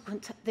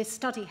consequence, this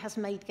study has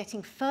made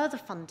getting further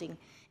funding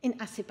in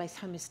acid-base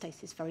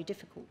homeostasis very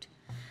difficult.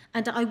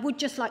 And I would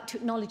just like to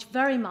acknowledge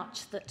very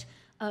much that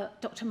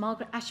Dr.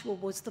 Margaret Ashwell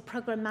was the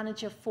program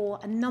manager for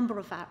a number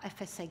of our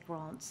FSA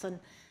grants,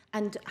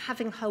 and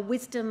having her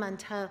wisdom and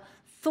her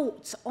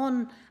thoughts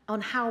on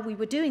how we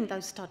were doing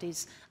those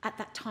studies at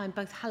that time,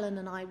 both Helen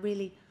and I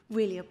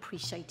really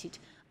appreciated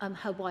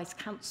her wise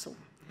counsel.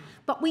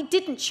 But we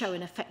didn't show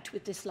an effect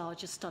with this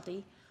larger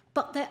study,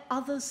 but there are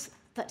others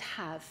that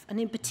have, and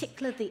in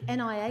particular the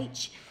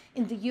NIH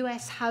in the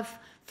US have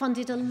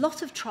funded a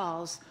lot of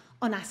trials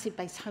on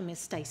acid-base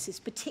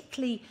homeostasis,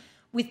 particularly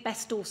with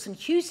Bess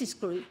Dawson-Hughes'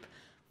 group,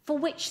 for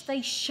which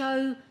they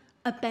show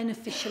a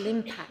beneficial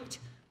impact,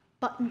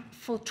 but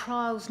for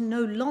trials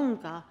no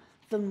longer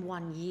than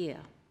 1 year.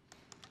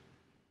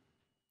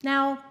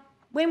 Now,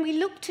 when we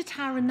looked at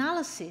our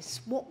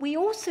analysis, what we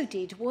also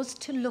did was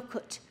to look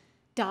at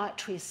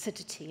dietary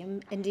acidity,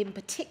 and in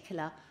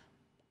particular,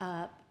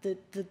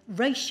 the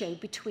ratio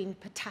between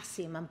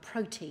potassium and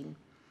protein.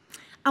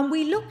 And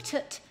we looked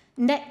at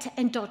net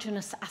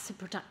endogenous acid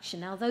production.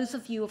 Now, those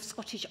of you of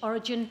Scottish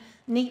origin,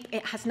 NEAP,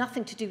 it has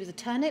nothing to do with the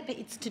turnip,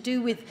 it's to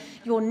do with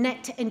your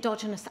net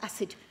endogenous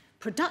acid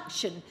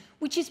production,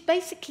 which is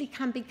basically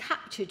can be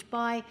captured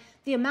by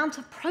the amount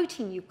of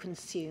protein you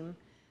consume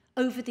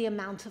over the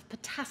amount of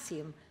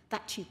potassium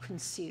that you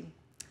consume.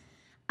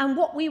 And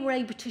what we were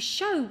able to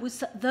show was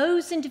that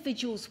those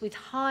individuals with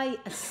high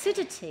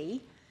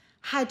acidity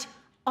had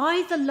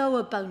either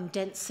lower bone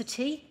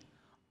density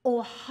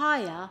or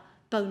higher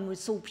bone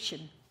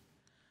resorption.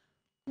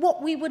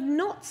 What we were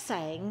not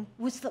saying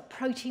was that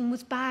protein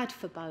was bad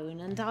for bone,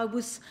 and I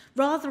was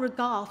rather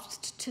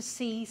aghast to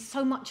see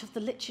so much of the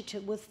literature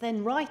was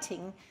then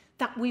writing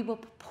that we were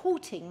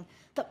purporting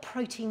that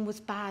protein was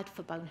bad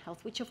for bone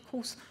health, which of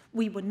course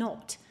we were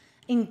not.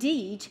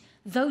 Indeed,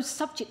 those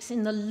subjects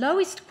in the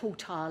lowest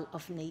quartile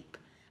of NEAP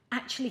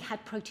actually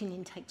had protein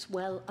intakes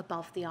well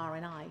above the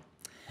RNI.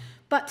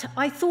 But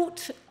I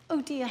thought,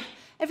 oh dear,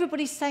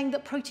 everybody's saying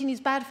that protein is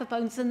bad for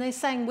bones, and they're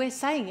saying we're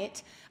saying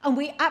it, and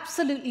we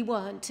absolutely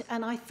weren't.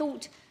 And I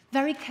thought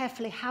very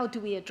carefully, how do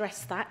we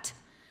address that?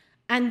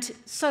 And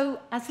so,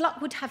 as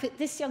luck would have it,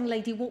 this young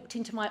lady walked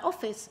into my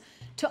office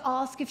to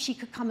ask if she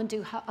could come and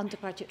do her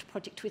undergraduate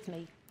project with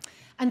me.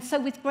 And so,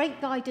 with great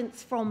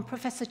guidance from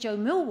Professor Joe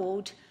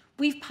Millward,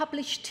 we've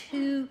published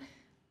 2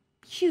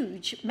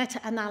 huge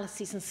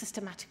meta-analyses and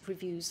systematic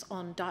reviews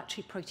on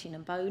dietary protein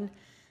and bone.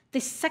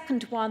 This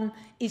second one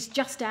is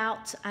just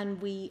out, and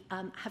we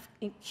have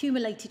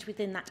accumulated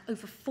within that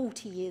over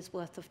 40 years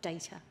worth of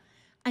data.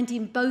 And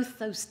in both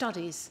those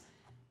studies,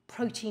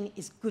 protein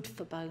is good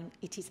for bone.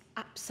 It is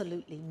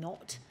absolutely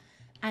not.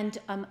 And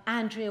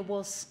Andrea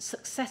was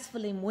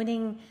successful in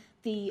winning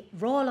the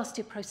Royal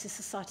Osteoporosis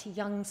Society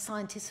Young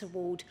Scientist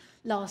Award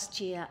last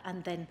year,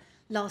 and then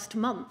last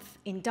month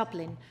in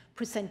Dublin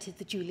presented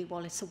the Julie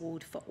Wallace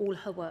Award for all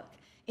her work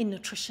in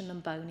nutrition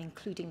and bone,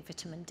 including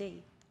vitamin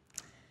D.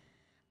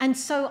 And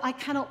so I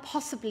cannot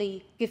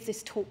possibly give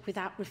this talk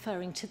without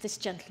referring to this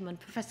gentleman,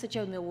 Professor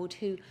Joe Millward,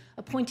 who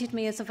appointed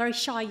me as a very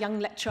shy young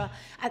lecturer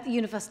at the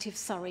University of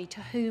Surrey,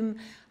 to whom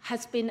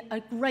has been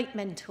a great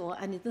mentor.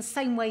 And in the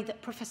same way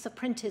that Professor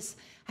Prentice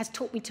has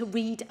taught me to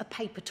read a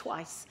paper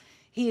twice,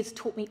 he has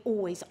taught me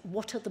always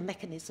what are the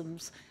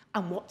mechanisms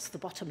and what's the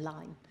bottom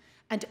line.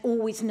 And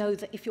always know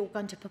that if you're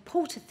going to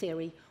purport a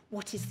theory,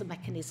 what is the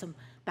mechanism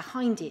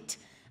behind it?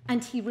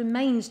 And he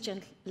remains,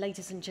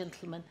 ladies and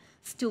gentlemen,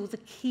 still the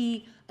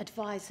key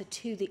advisor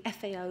to the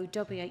FAO,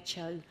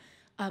 WHO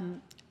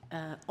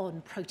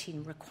on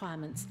protein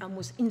requirements, and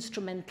was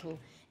instrumental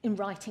in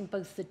writing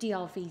both the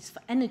DRVs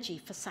for energy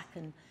for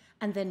SACN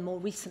and then more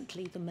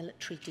recently the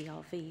military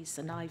DRVs.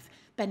 And I've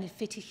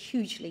benefited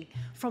hugely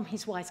from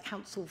his wise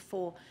counsel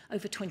for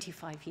over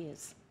 25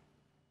 years.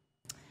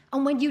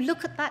 And when you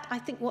look at that, I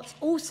think what's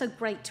also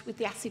great with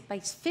the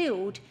acid-base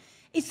field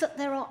is that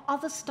there are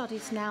other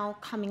studies now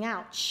coming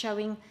out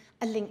showing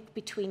a link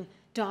between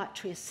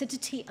dietary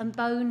acidity and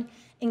bone,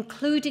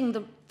 including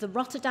the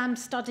Rotterdam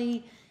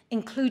study,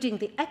 including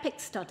the EPIC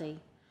study,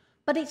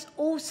 but it's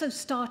also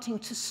starting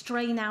to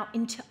strain out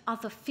into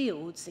other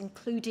fields,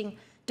 including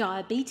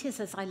diabetes,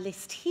 as I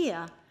list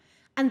here,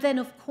 and then,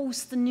 of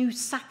course, the new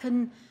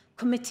SACN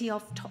Committee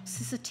of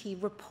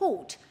Toxicity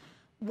report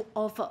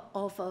of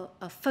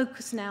a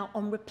focus now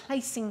on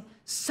replacing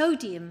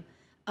sodium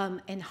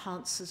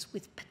enhancers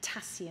with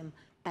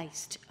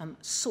potassium-based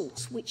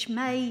salts, which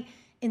may,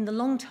 in the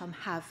long term,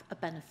 have a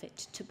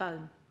benefit to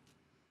bone.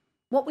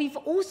 What we've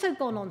also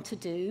gone on to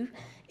do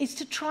is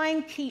to try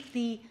and keep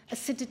the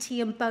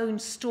acidity and bone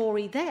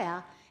story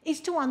there,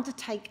 is to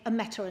undertake a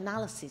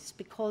meta-analysis,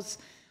 because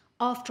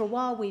after a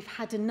while we've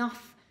had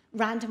enough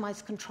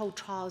randomised controlled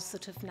trials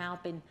that have now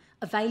been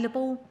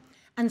available.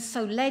 And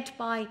so led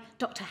by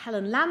Dr.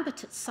 Helen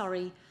Lambert at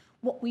Surrey,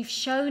 what we've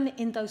shown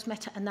in those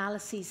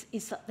meta-analyses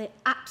is that there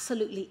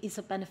absolutely is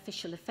a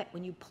beneficial effect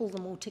when you pull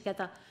them all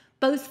together,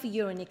 both for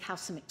urinary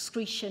calcium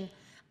excretion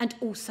and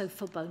also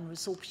for bone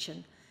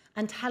resorption.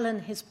 And Helen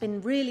has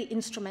been really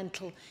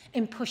instrumental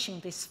in pushing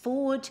this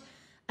forward,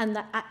 and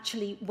that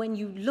actually when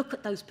you look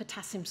at those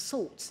potassium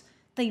salts,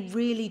 they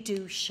really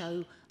do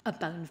show a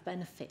bone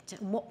benefit.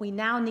 And what we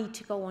now need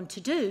to go on to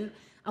do,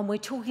 and we're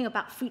talking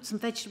about fruits and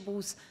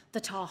vegetables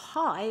that are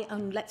high,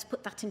 and let's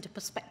put that into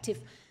perspective,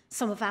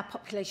 some of our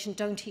population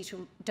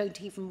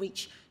don't even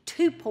reach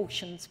 2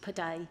 portions per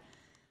day,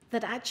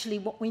 that actually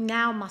what we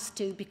now must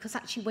do, because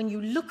actually when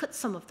you look at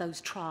some of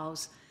those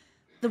trials,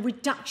 the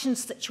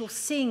reductions that you're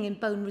seeing in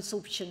bone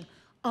resorption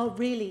are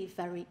really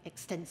very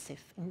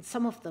extensive. In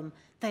some of them,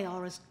 they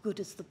are as good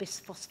as the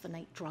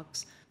bisphosphonate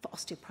drugs for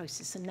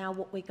osteoporosis. And now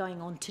what we're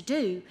going on to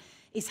do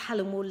is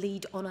Helen will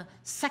lead on a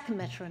second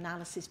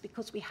meta-analysis,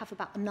 because we have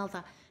about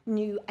another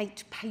new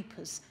 8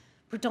 papers,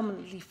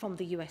 predominantly from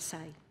the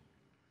USA.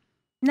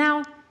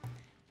 Now,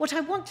 what I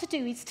want to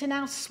do is to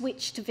now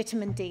switch to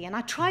vitamin D. And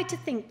I tried to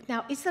think,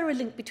 now, is there a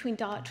link between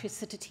dietary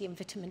acidity and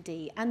vitamin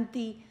D? And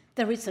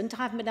there isn't.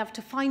 I haven't been able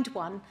to find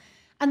one.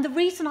 And the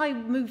reason I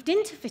moved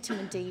into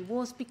vitamin D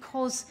was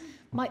because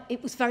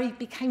it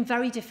became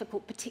very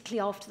difficult,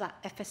 particularly after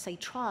that FSA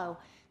trial,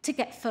 to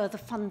get further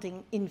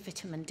funding in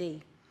vitamin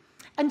D.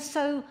 And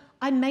so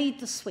I made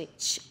the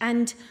switch.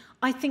 And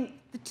I think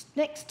the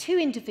next 2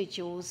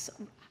 individuals,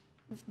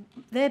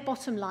 their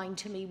bottom line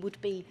to me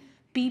would be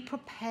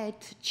prepared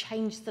to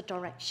change the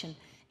direction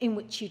in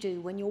which you do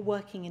when you're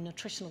working in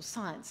nutritional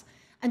science,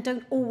 and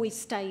don't always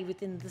stay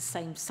within the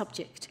same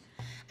subject.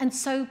 And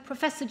so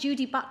Professor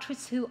Judy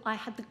Buttress, who I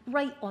had the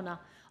great honour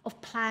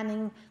of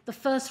planning the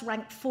first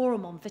ranked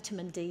forum on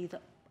vitamin D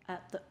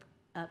that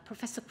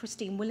Professor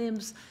Christine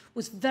Williams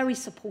was very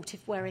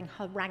supportive, wearing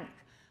her rank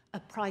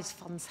prize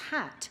funds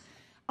hat.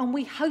 And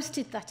we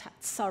hosted that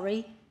at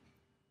Surrey,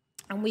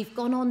 and we've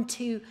gone on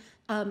to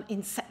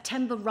in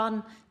September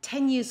run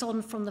 10 years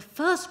on from the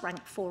first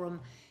ranked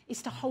forum,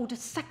 is to hold a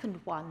second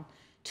one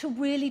to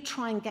really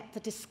try and get the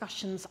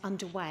discussions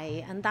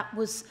underway. And that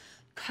was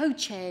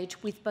co-chaired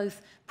with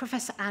both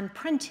Professor Anne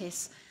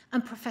Prentice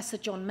and Professor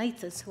John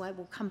Mathers, who I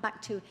will come back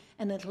to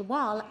in a little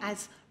while,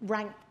 as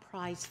ranked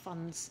prize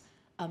funds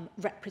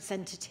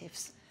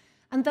representatives.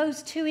 And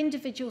those 2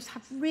 individuals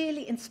have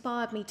really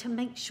inspired me to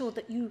make sure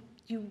that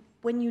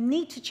when you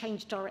need to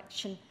change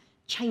direction,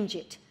 change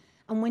it.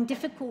 And when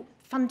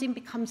funding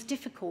becomes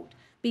difficult,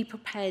 be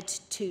prepared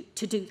to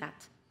do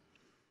that.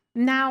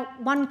 Now,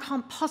 one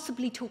can't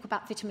possibly talk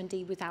about vitamin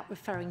D without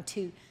referring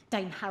to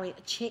Dame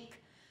Harriet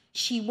Chick.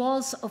 She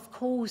was, of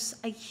course,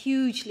 a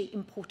hugely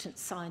important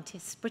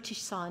scientist,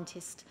 British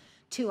scientist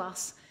to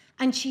us,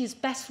 and she is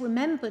best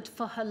remembered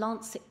for her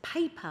Lancet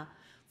paper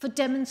for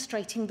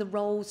demonstrating the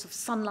roles of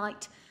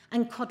sunlight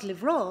and cod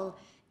liver oil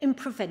in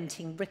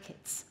preventing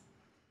rickets.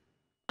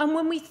 And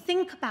when we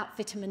think about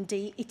vitamin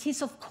D, it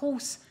is, of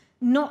course,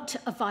 not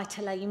a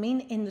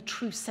vitalamine in the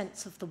true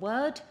sense of the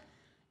word.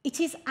 It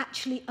is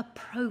actually a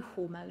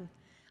prohormone,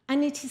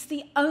 and it is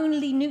the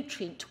only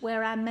nutrient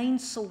where our main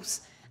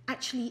source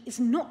actually is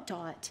not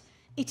diet,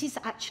 it is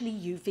actually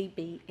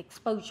UVB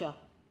exposure.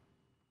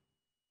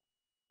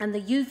 And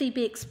the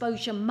UVB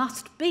exposure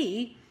must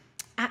be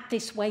at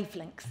this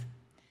wavelength.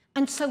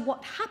 And so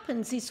what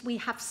happens is we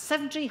have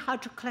secondary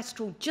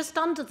hydrocholesterol just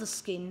under the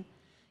skin,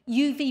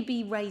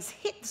 UVB rays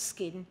hit the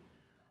skin,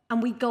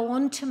 and we go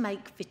on to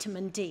make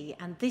vitamin D.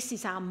 And this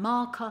is our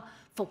marker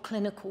for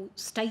clinical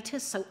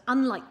status. So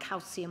unlike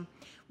calcium,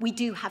 we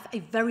do have a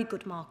very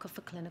good marker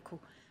for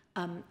clinical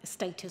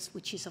status,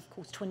 which is, of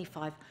course,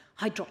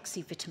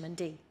 25-hydroxy vitamin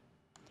D.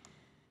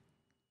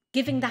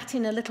 Giving that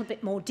in a little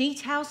bit more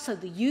detail, so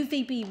the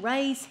UVB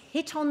rays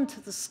hit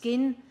onto the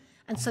skin,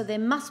 and so there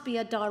must be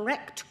a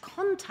direct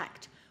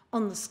contact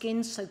on the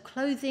skin. So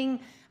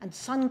clothing and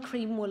sun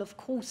cream will, of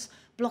course,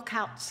 block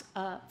out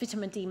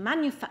vitamin D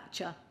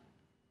manufacture.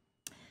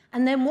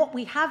 And then what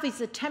we have is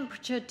a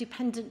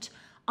temperature-dependent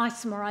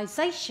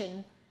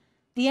isomerization.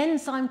 The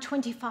enzyme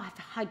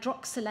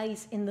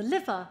 25-hydroxylase in the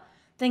liver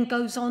then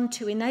goes on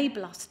to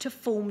enable us to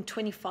form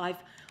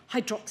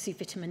 25-hydroxy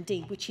vitamin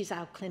D, which is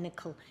our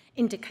clinical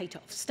indicator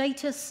of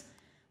status.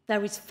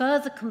 There is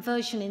further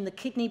conversion in the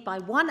kidney by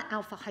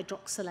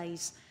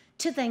 1-alpha-hydroxylase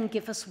to then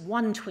give us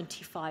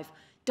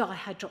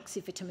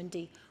 1,25-dihydroxy vitamin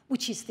D,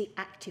 which is the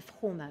active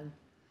hormone.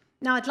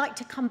 Now, I'd like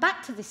to come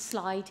back to this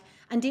slide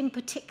and in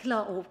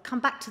particular, or come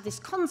back to this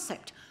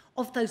concept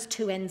of those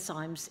 2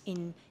 enzymes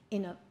in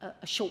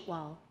a short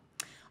while.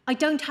 I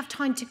don't have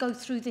time to go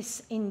through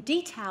this in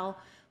detail,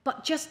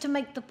 but just to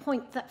make the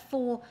point that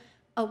for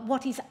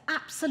what is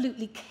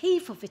absolutely key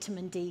for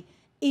vitamin D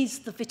is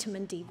the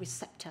vitamin D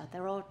receptor.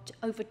 There are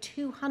over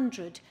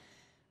 200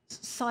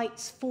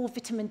 sites for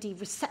vitamin D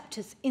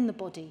receptors in the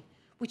body,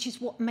 which is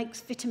what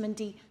makes vitamin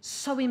D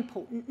so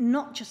important,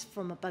 not just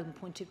from a bone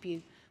point of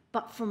view,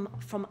 but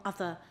from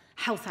other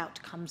health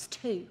outcomes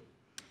too.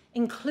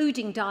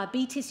 including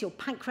diabetes. Your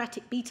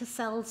pancreatic beta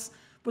cells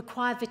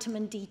require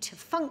vitamin D to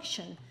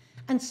function.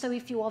 And so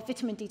if you are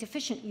vitamin D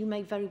deficient, you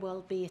may very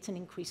well be at an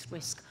increased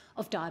risk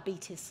of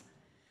diabetes.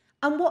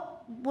 And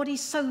what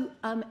is so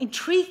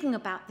intriguing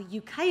about the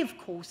UK, of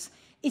course,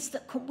 is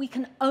that we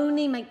can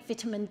only make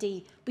vitamin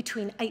D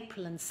between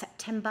April and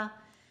September.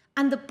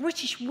 And the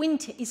British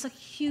winter is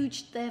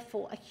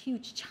therefore a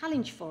huge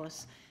challenge for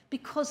us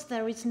because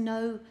there is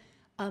no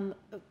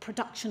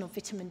production of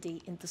vitamin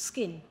D in the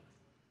skin.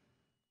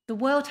 The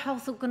World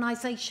Health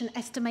Organization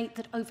estimate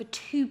that over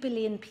 2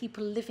 billion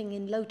people living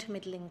in low to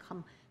middle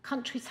income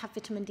countries have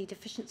vitamin D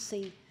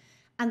deficiency,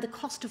 and the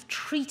cost of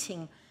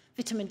treating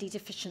vitamin D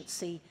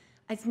deficiency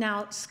is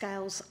now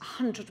scales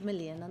 100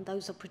 million, and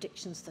those are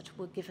predictions that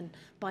were given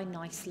by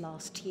NICE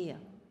last year.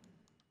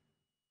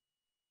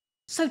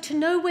 So to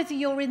know whether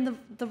you're in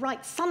the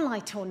right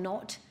sunlight or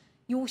not,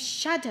 your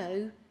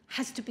shadow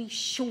has to be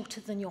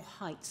shorter than your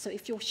height. So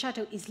if your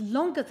shadow is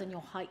longer than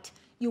your height,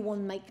 you will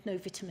make no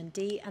vitamin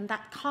D, and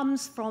that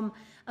comes from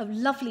a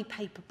lovely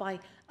paper by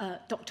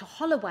Dr.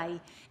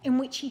 Holloway, in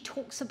which he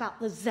talks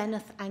about the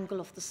zenith angle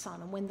of the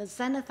sun. And when the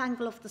zenith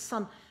angle of the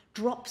sun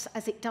drops,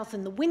 as it does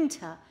in the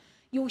winter,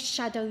 your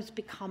shadows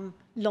become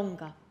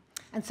longer.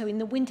 And so in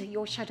the winter,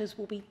 your shadows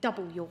will be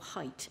double your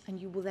height, and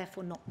you will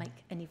therefore not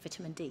make any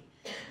vitamin D.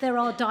 There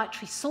are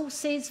dietary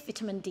sources,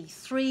 vitamin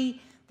D3.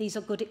 These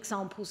are good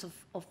examples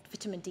of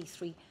vitamin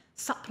D3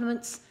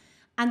 supplements.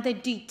 And the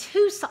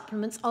D2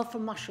 supplements are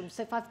from mushrooms.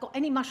 So if I've got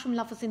any mushroom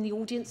lovers in the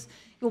audience,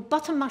 your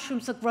button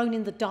mushrooms are grown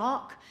in the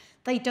dark.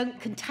 They don't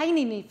contain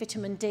any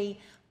vitamin D,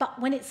 but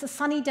when it's a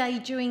sunny day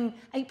during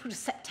April to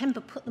September,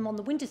 put them on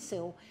the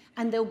windowsill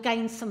and they'll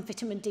gain some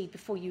vitamin D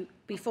before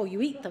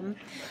you eat them.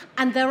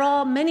 And there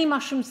are many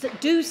mushrooms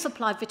that do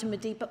supply vitamin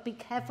D, but be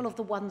careful of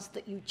the ones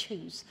that you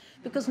choose,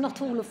 because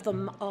not all of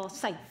them are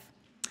safe.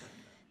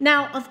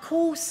 Now, of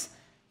course,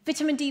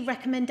 vitamin D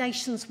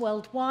recommendations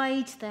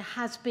worldwide. There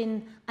has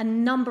been a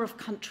number of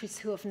countries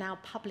who have now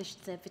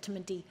published their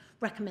vitamin D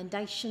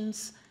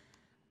recommendations.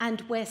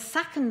 And where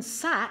Sakan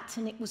sat,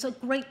 and it was a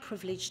great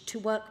privilege to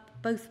work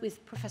both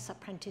with Professor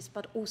Prentice,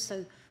 but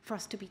also for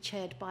us to be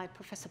chaired by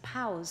Professor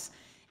Powers,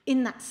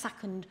 in that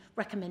second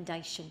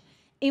recommendation,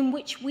 in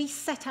which we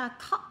set our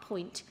cut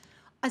point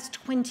as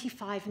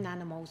 25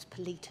 nanomoles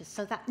per litre.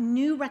 So that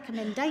new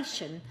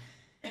recommendation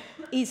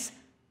is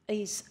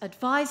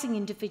advising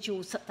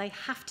individuals that they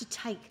have to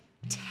take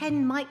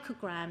 10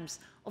 micrograms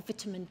of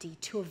vitamin D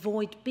to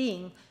avoid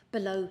being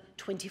below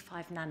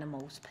 25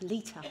 nanomoles per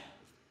litre.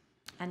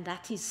 And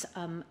that is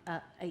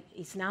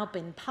now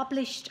been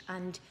published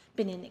and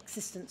been in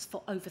existence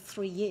for over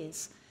 3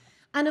 years.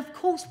 And of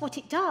course, what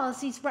it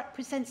does is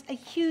represents a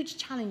huge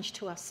challenge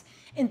to us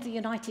in the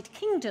United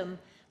Kingdom,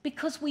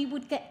 because we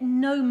would get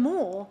no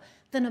more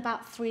than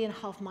about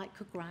 3.5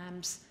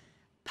 micrograms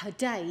per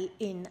day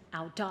in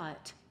our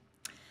diet.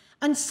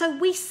 And so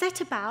we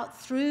set about,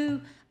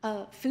 through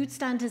Food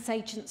Standards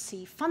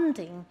Agency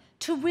funding,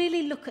 to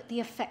really look at the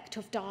effect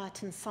of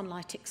diet and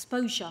sunlight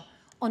exposure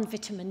on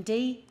vitamin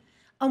D.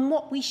 And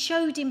what we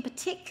showed in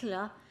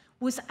particular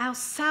was our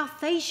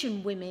South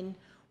Asian women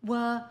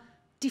were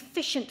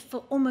deficient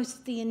for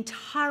almost the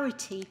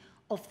entirety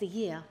of the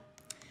year.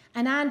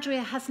 And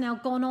Andrea has now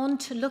gone on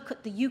to look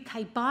at the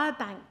UK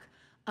Biobank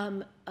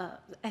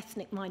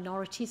ethnic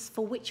minorities,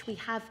 for which we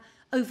have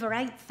over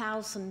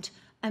 8,000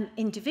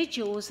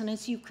 individuals. And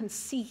as you can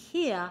see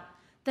here,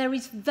 there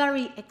is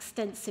very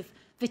extensive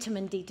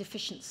vitamin D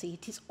deficiency.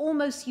 It is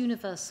almost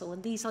universal,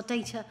 and these are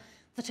data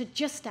that are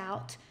just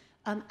out.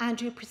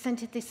 Andrea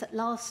presented this at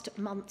last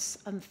month's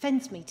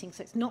FENS meeting,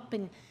 so it's not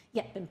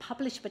yet been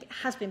published, but it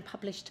has been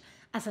published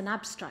as an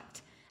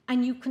abstract.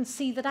 And you can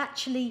see that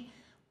actually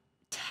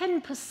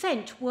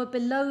 10% were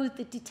below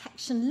the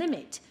detection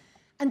limit.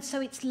 And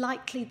so it's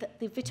likely that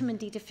the vitamin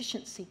D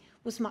deficiency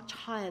was much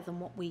higher than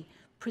what we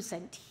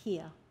present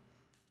here.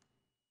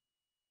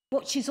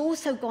 What she's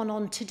also gone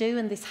on to do,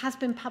 and this has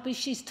been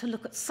published, is to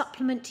look at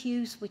supplement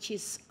use, which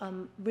is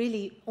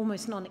really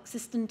almost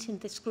non-existent in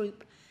this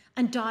group,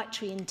 and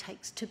dietary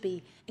intakes to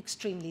be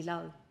extremely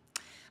low.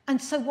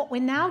 And so what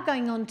we're now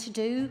going on to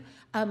do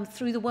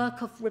through the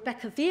work of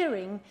Rebecca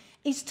Veering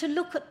is to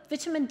look at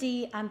vitamin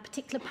D and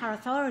particular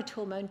parathyroid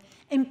hormone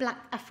in Black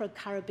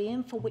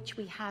Afro-Caribbean, for which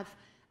we have,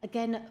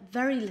 again,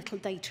 very little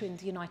data in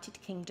the United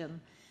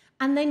Kingdom,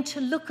 and then to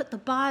look at the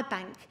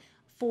biobank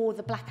for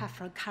the Black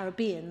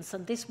Afro-Caribbeans,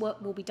 and this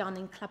work will be done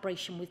in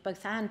collaboration with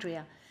both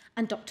Andrea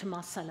and Dr.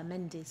 Marcela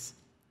Mendes.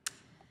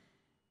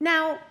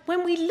 Now,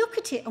 when we look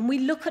at it and we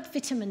look at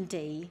vitamin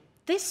D,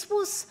 this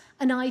was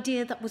an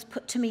idea that was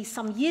put to me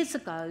some years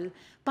ago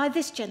by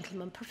this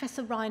gentleman,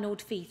 Professor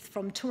Reinhold Veith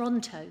from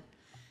Toronto.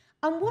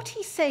 And what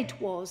he said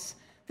was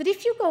that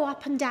if you go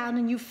up and down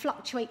and you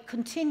fluctuate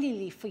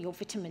continually for your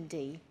vitamin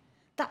D,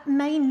 that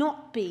may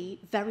not be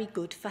very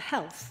good for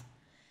health.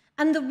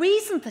 And the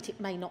reason that it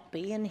may not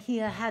be, and he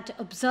had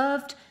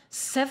observed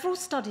several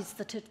studies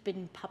that had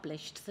been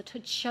published that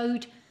had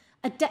showed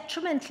a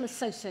detrimental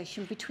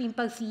association between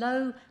both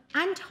low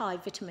and high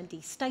vitamin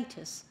D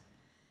status.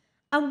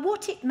 And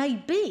what it may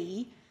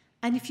be,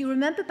 And if you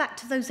remember back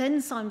to those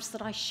enzymes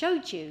that I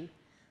showed you,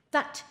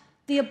 that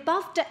the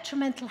above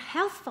detrimental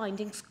health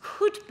findings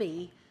could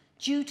be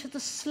due to the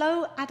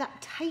slow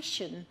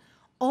adaptation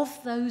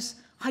of those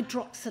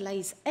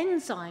hydroxylase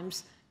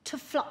enzymes to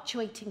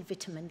fluctuating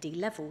vitamin D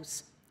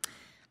levels.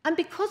 And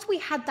because we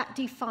had that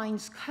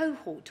defined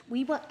cohort,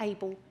 we were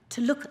able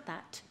to look at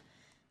that.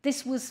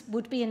 This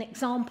would be an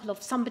example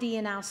of somebody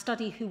in our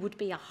study who would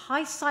be a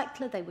high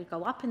cycler. They would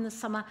go up in the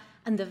summer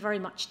and they're very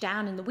much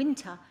down in the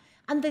winter.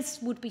 And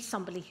this would be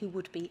somebody who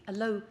would be a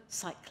low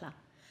cycler.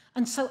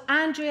 And so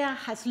Andrea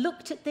has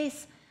looked at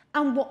this,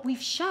 and what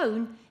we've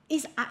shown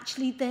is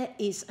actually there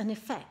is an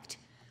effect,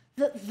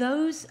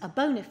 a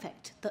bone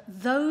effect, that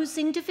those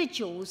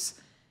individuals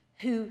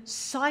who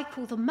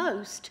cycle the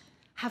most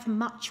have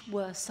much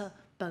worse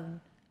bone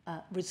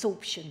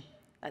resorption.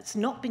 That's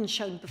not been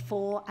shown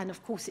before, and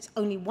of course it's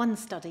only one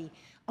study,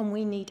 and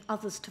we need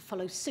others to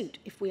follow suit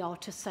if we are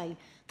to say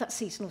that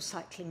seasonal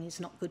cycling is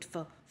not good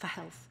for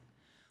health.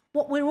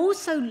 What we're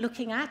also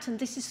looking at, and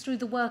this is through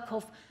the work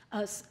of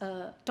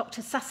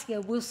Dr.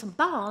 Saskia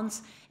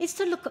Wilson-Barnes, is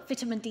to look at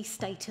vitamin D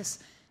status,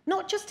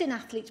 not just in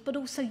athletes, but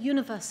also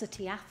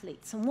university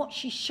athletes. And what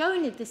she's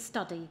shown in this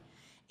study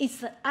is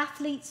that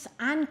athletes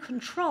and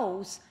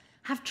controls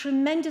have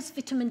tremendous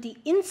vitamin D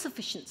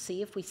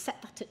insufficiency, if we set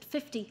that at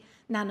 50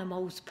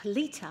 nanomoles per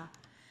litre,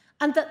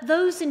 and that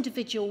those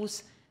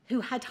individuals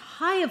who had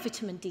higher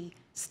vitamin D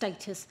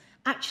status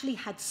actually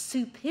had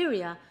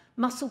superior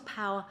muscle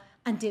power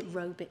and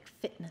aerobic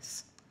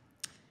fitness.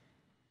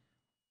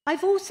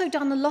 I've also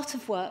done a lot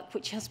of work,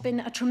 which has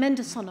been a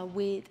tremendous honour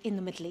in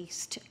the Middle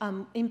East,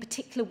 in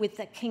particular with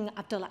the King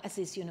Abdullah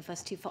Aziz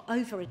University for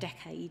over a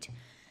decade.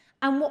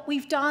 And what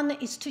we've done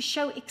is to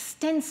show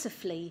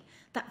extensively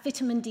that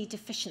vitamin D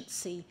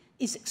deficiency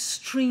is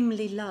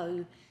extremely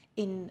low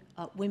in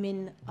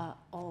women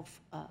of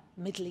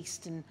Middle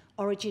Eastern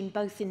origin,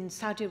 both in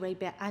Saudi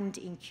Arabia and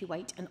in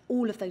Kuwait, and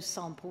all of those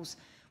samples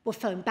were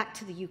flown back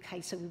to the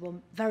UK, so we were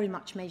very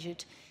much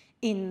measured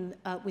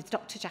with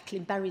Dr.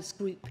 Jacqueline Berry's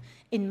group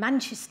in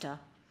Manchester.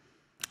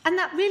 And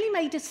that really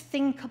made us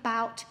think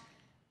about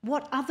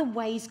what other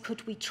ways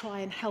could we try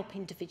and help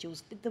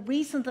individuals. The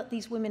reason that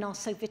these women are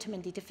so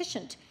vitamin D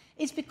deficient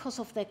is because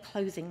of their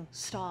clothing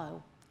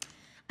style.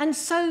 And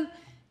so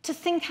to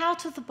think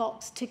out of the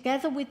box,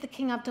 together with the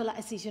King Abdullah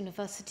Aziz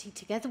University,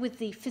 together with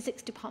the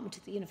physics department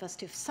at the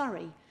University of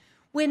Surrey,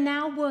 we're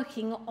now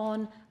working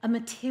on a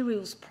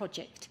materials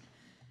project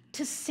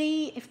to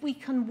see if we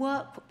can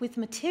work with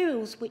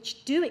materials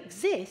which do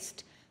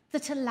exist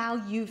that allow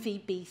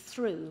UVB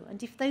through.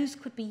 And if those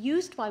could be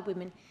used by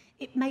women,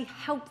 it may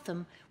help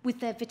them with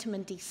their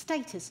vitamin D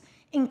status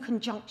in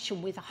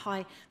conjunction with a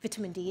high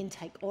vitamin D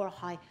intake or a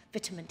high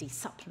vitamin D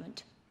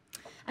supplement.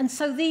 And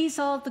so these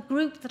are the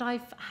group that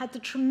I've had the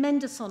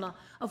tremendous honour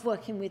of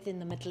working with in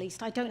the Middle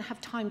East. I don't have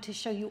time to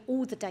show you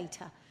all the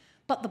data,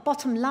 but the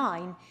bottom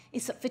line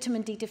is that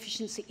vitamin D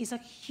deficiency is a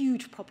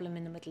huge problem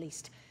in the Middle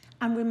East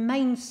and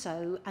remains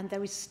so, and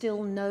there is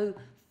still no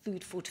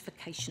food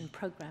fortification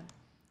programme.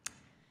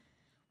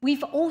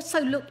 We've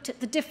also looked at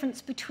the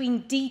difference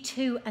between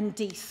D2 and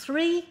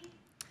D3.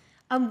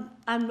 And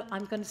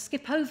I'm going to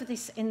skip over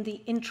this in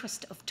the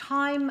interest of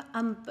time,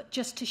 but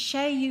just to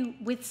share you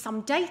with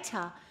some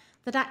data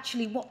that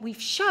actually what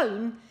we've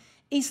shown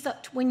is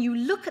that when you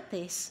look at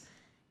this,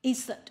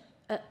 is that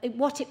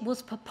what it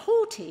was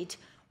purported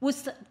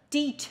was that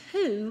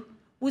D2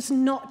 was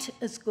not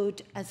as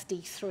good as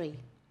D3.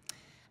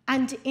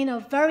 And in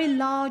a very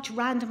large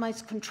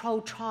randomized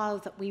controlled trial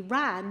that we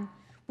ran,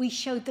 we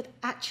showed that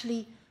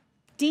actually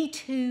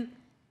D2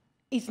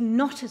 is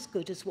not as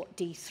good as what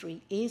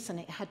D3 is, and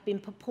it had been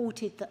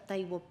purported that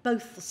they were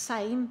both the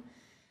same.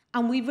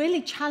 And we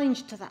really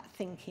challenged to that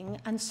thinking.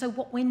 And so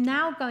what we're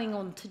now going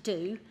on to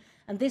do,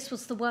 and this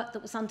was the work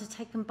that was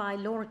undertaken by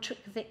Laura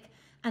Trikovic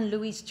and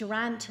Louise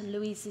Durant, and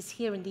Louise is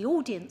here in the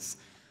audience.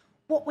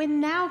 What we're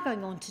now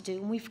going on to do,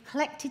 and we've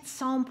collected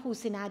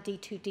samples in our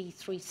D2,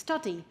 D3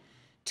 study,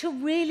 to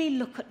really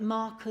look at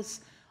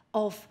markers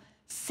of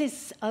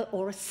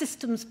or a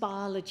systems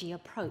biology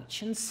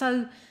approach. And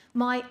so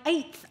my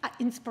 8th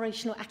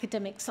inspirational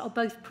academics are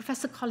both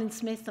Professor Colin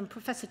Smith and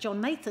Professor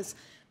John Mathers,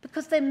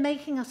 because they're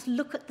making us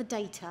look at the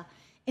data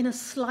in a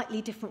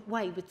slightly different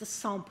way with the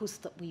samples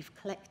that we've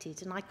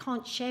collected. And I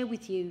can't share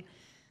with you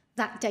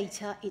that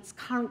data. It's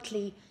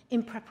currently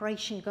in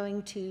preparation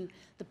going to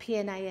the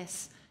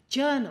PNAS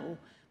journal,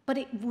 but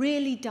it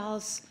really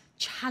does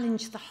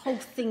challenge the whole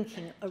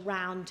thinking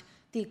around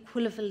the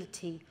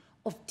equivality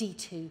of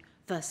D2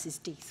 versus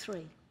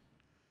D3.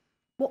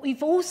 What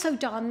we've also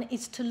done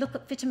is to look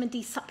at vitamin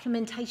D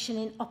supplementation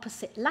in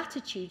opposite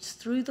latitudes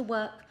through the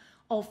work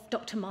of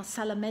Dr.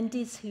 Marcela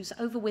Mendes, who's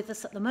over with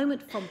us at the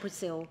moment from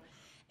Brazil,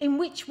 in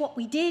which what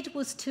we did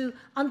was to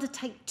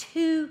undertake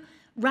 2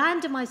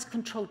 randomized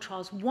controlled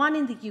trials, one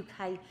in the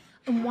UK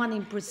and one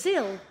in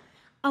Brazil.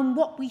 And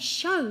what we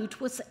showed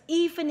was that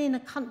even in a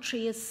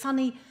country as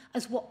sunny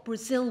as what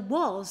Brazil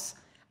was,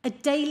 a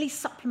daily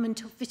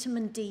supplement of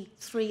vitamin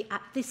D3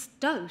 at this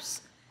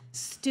dose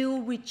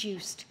still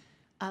reduced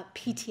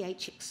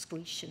PTH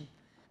excretion.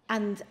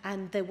 and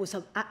there was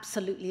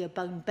absolutely a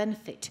bone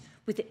benefit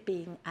with it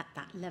being at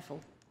that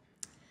level.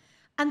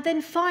 And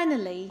then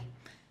finally,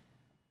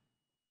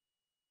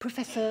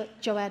 Professor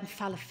Joanne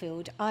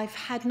Fallowfield. I've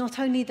had not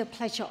only the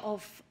pleasure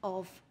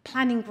of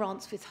planning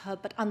grants with her,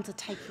 but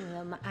undertaking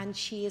them, and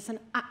she is an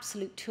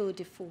absolute tour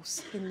de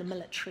force in the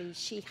military.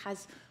 She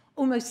has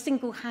almost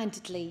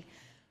single-handedly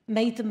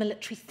made the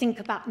military think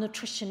about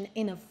nutrition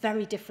in a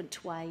very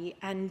different way,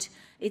 and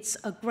it's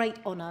a great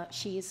honour.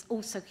 She is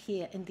also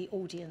here in the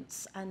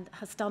audience and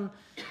has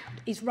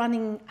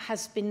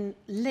been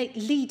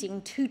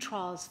leading 2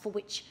 trials for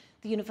which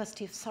the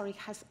University of Surrey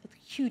has a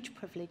huge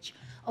privilege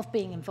of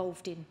being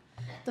involved in.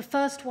 The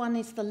first one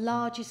is the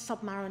largest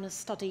submariner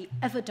study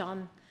ever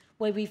done,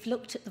 where we've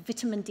looked at the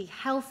vitamin D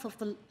health of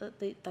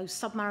those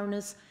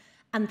submariners,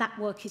 and that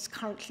work is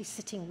currently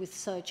sitting with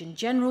Surgeon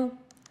General.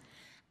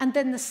 And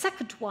then the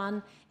second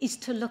one is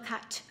to look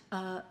at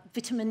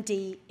vitamin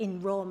D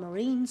in Royal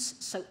Marines.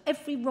 So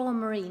every Royal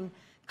Marine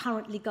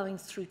currently going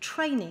through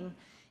training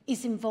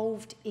is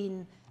involved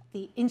in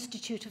the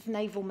Institute of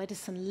Naval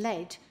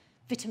Medicine-led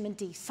vitamin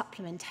D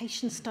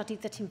supplementation study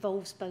that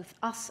involves both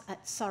us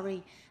at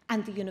Surrey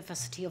and the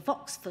University of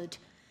Oxford.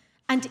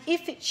 And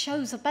if it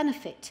shows a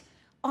benefit,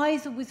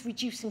 either with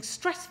reducing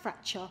stress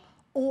fracture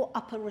or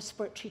upper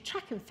respiratory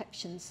tract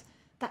infections,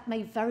 that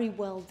may very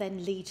well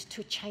then lead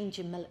to a change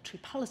in military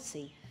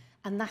policy.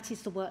 And that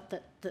is the work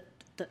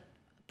that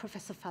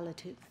Professor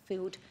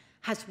Fallowfield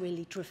has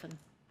really driven.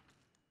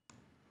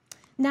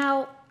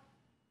 Now,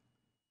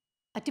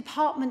 a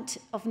department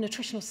of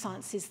nutritional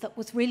sciences that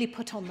was really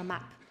put on the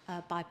map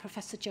by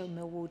Professor Joe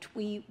Millward.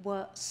 We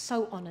were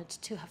so honoured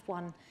to have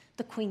won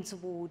the Queen's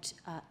Award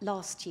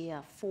last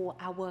year for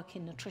our work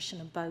in nutrition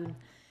and bone.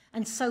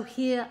 And so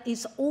here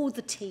is all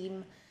the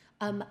team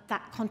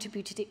that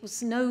contributed. It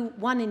was no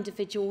one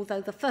individual,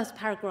 although the first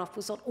paragraph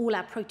was on all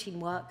our protein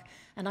work.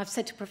 And I've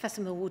said to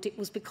Professor Millward it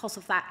was because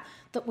of that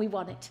we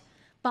won it.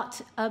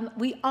 But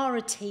we are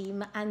a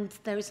team, and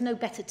there is no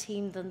better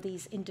team than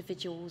these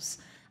individuals,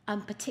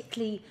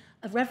 particularly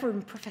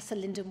Reverend Professor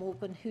Linda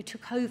Morgan, who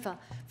took over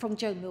from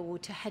Joe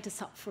Millward to head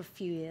us up for a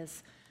few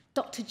years.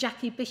 Dr.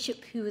 Jackie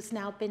Bishop, who has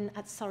now been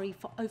at Surrey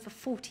for over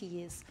 40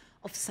 years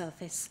of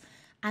service.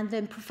 And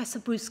then Professor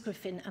Bruce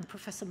Griffin and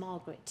Professor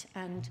Margaret.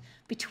 And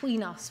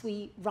between us,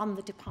 we run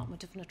the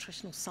Department of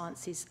Nutritional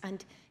Sciences,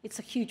 and it's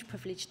a huge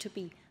privilege to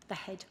be the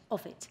head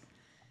of it.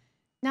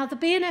 Now, the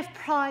BNF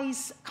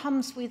Prize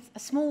comes with a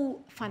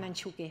small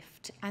financial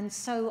gift, and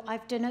so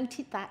I've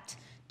donated that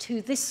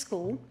to this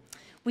school,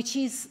 which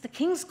is the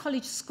King's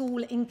College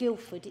School in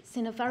Guildford. It's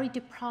in a very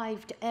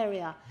deprived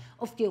area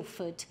of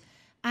Guildford,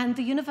 and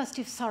the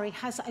University of Surrey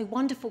has a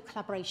wonderful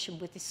collaboration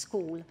with this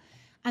school.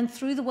 And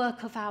through the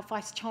work of our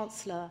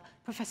Vice-Chancellor,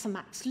 Professor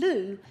Max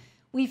Liu,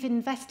 we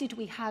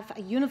have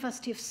a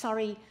University of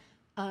Surrey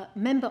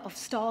member of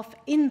staff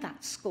in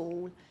that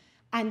school.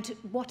 And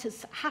what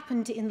has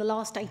happened in the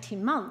last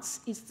 18 months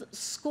is that the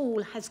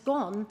school has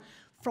gone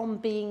from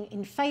being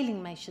in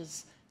failing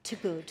measures to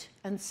good.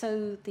 And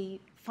so the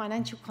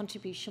financial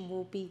contribution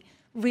will be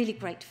really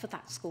great for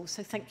that school.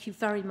 So thank you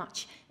very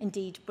much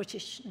indeed,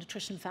 British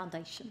Nutrition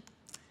Foundation.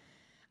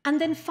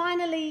 And then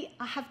finally,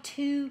 I have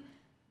 2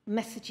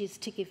 messages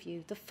to give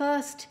you. The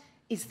first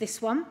is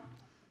this one.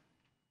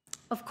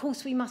 Of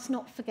course, we must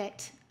not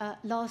forget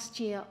last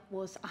year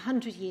was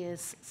 100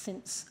 years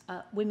since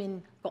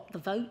women got the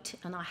vote,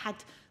 and I had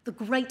the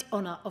great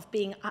honour of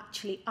being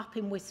actually up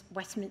in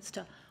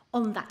Westminster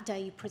on that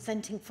day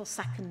presenting for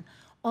SACN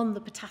on the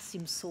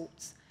potassium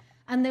salts.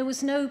 And there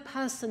was no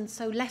person,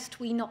 so lest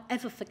we not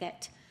ever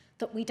forget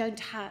that we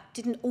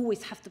didn't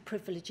always have the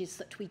privileges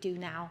that we do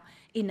now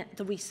in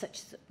the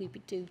research that we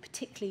do,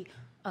 particularly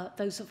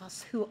those of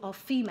us who are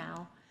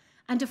female.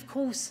 And of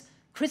course,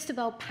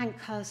 Christabel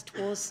Pankhurst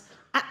was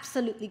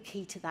absolutely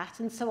key to that.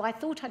 And so I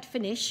thought I'd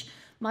finish.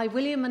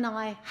 William and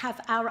I have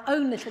our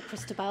own little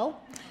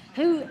Christabel,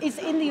 who is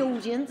in the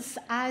audience.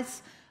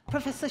 As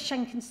Professor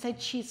Schenken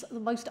said, she's the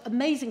most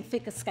amazing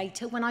figure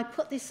skater. When I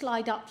put this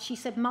slide up, she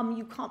said, "Mum,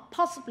 you can't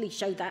possibly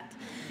show that.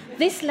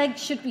 This leg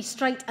should be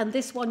straight and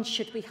this one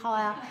should be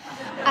higher."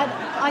 And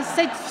I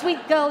said,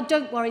 "Sweet girl,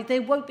 don't worry.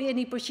 There won't be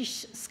any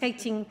British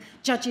skating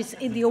judges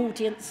in the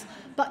audience.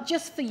 But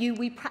just for you,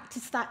 we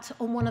practiced that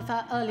on one of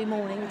our early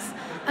mornings.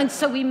 And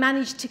so we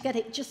managed to get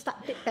it just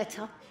that bit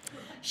better."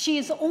 She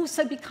is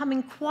also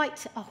becoming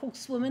quite a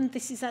horsewoman.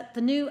 This is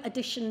the new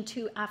addition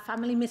to our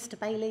family, Mr.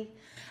 Bailey.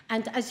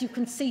 And as you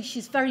can see,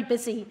 she's very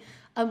busy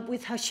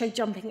with her show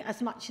jumping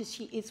as much as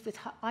she is with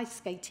her ice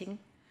skating.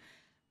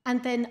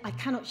 And then I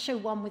cannot show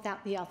one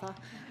without the other.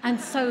 And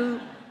so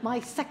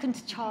my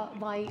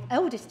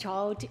eldest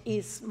child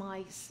is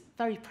my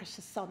very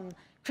precious son,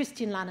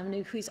 Christian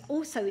Lanham-New, who is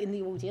also in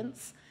the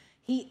audience.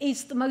 He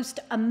is the most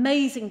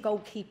amazing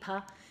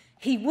goalkeeper.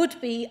 He would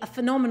be a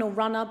phenomenal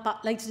runner,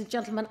 but ladies and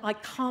gentlemen, I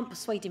can't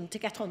persuade him to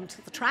get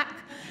onto the track.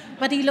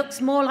 But he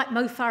looks more like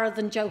Mo Farah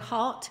than Joe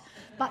Hart.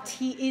 But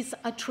he is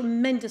a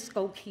tremendous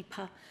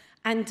goalkeeper.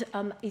 and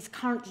is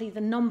currently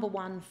the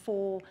 #1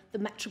 for the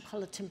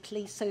Metropolitan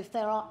Police. So if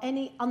there are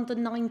any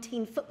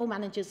under-19 football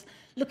managers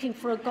looking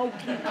for a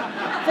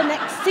goalkeeper for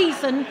next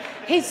season,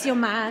 here's your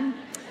man.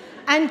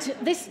 And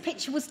this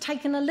picture was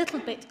taken a little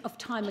bit of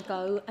time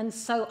ago, and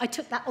so I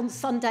took that on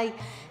Sunday.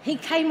 He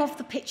came off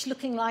the pitch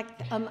looking like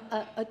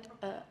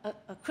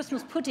a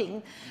Christmas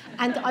pudding,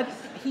 and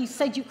he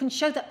said, you can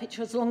show that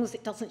picture as long as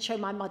it doesn't show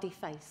my muddy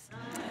face.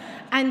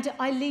 And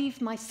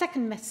my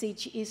second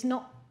message is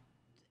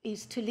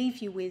to leave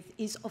you with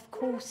is, of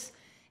course,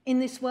 in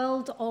this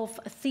world of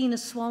Athena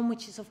Swan,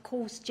 which is, of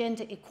course,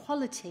 gender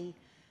equality,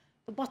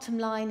 the bottom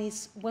line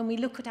is when we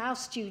look at our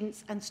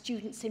students and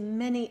students in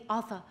many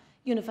other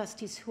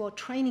universities who are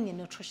training in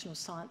nutritional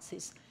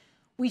sciences,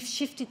 we've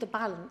shifted the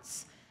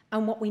balance,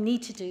 and what we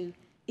need to do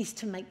is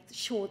to make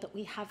sure that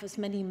we have as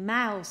many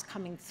males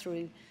coming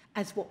through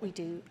as what we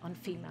do on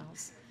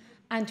females.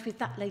 And with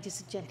that, ladies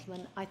and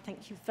gentlemen, I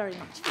thank you very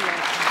much for your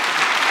attention.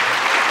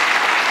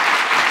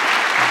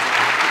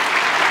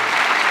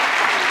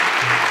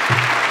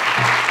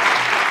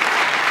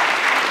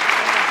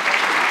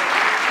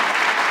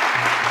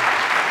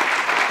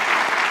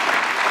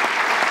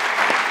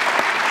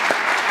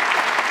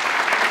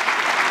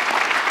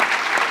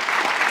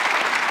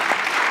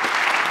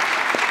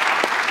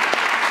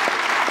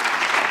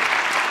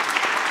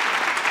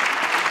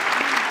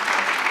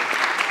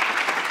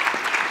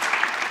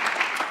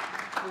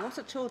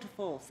 Tour de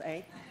force,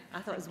 eh?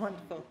 I thought it was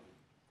wonderful.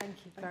 Thank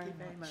you very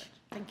much.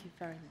 Thank you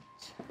very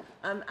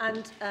much.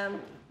 And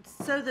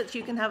so that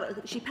you can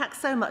she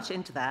packs so much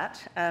into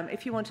that.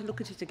 If you want to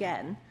look at it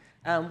again,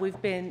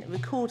 we've been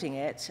recording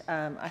it,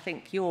 I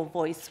think your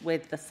voice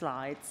with the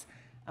slides,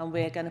 and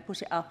we're going to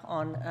put it up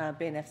on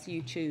BNF's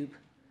YouTube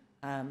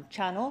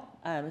channel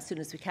as soon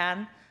as we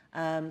can,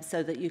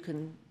 so that you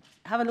can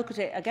have a look at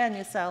it again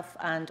yourself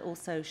and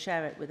also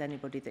share it with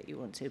anybody that you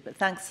want to. But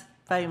thanks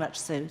very much,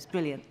 Sue. It's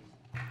brilliant.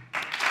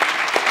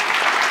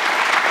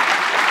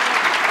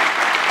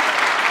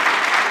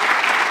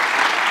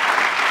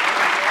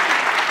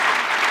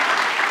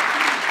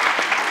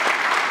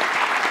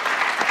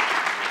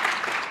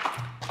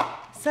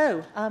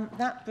 So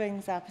that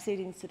brings our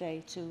proceedings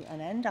today to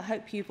an end. I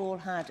hope you've all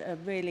had a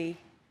really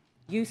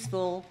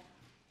useful,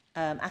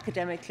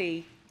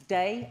 academically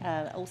day.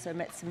 Also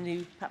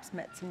perhaps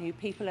met some new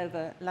people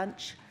over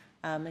lunch.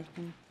 You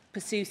can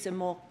pursue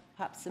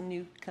perhaps some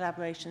new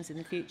collaborations in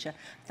the future.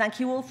 Thank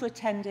you all for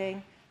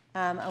attending,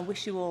 and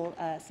wish you all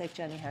a safe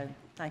journey home.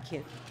 Thank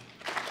you.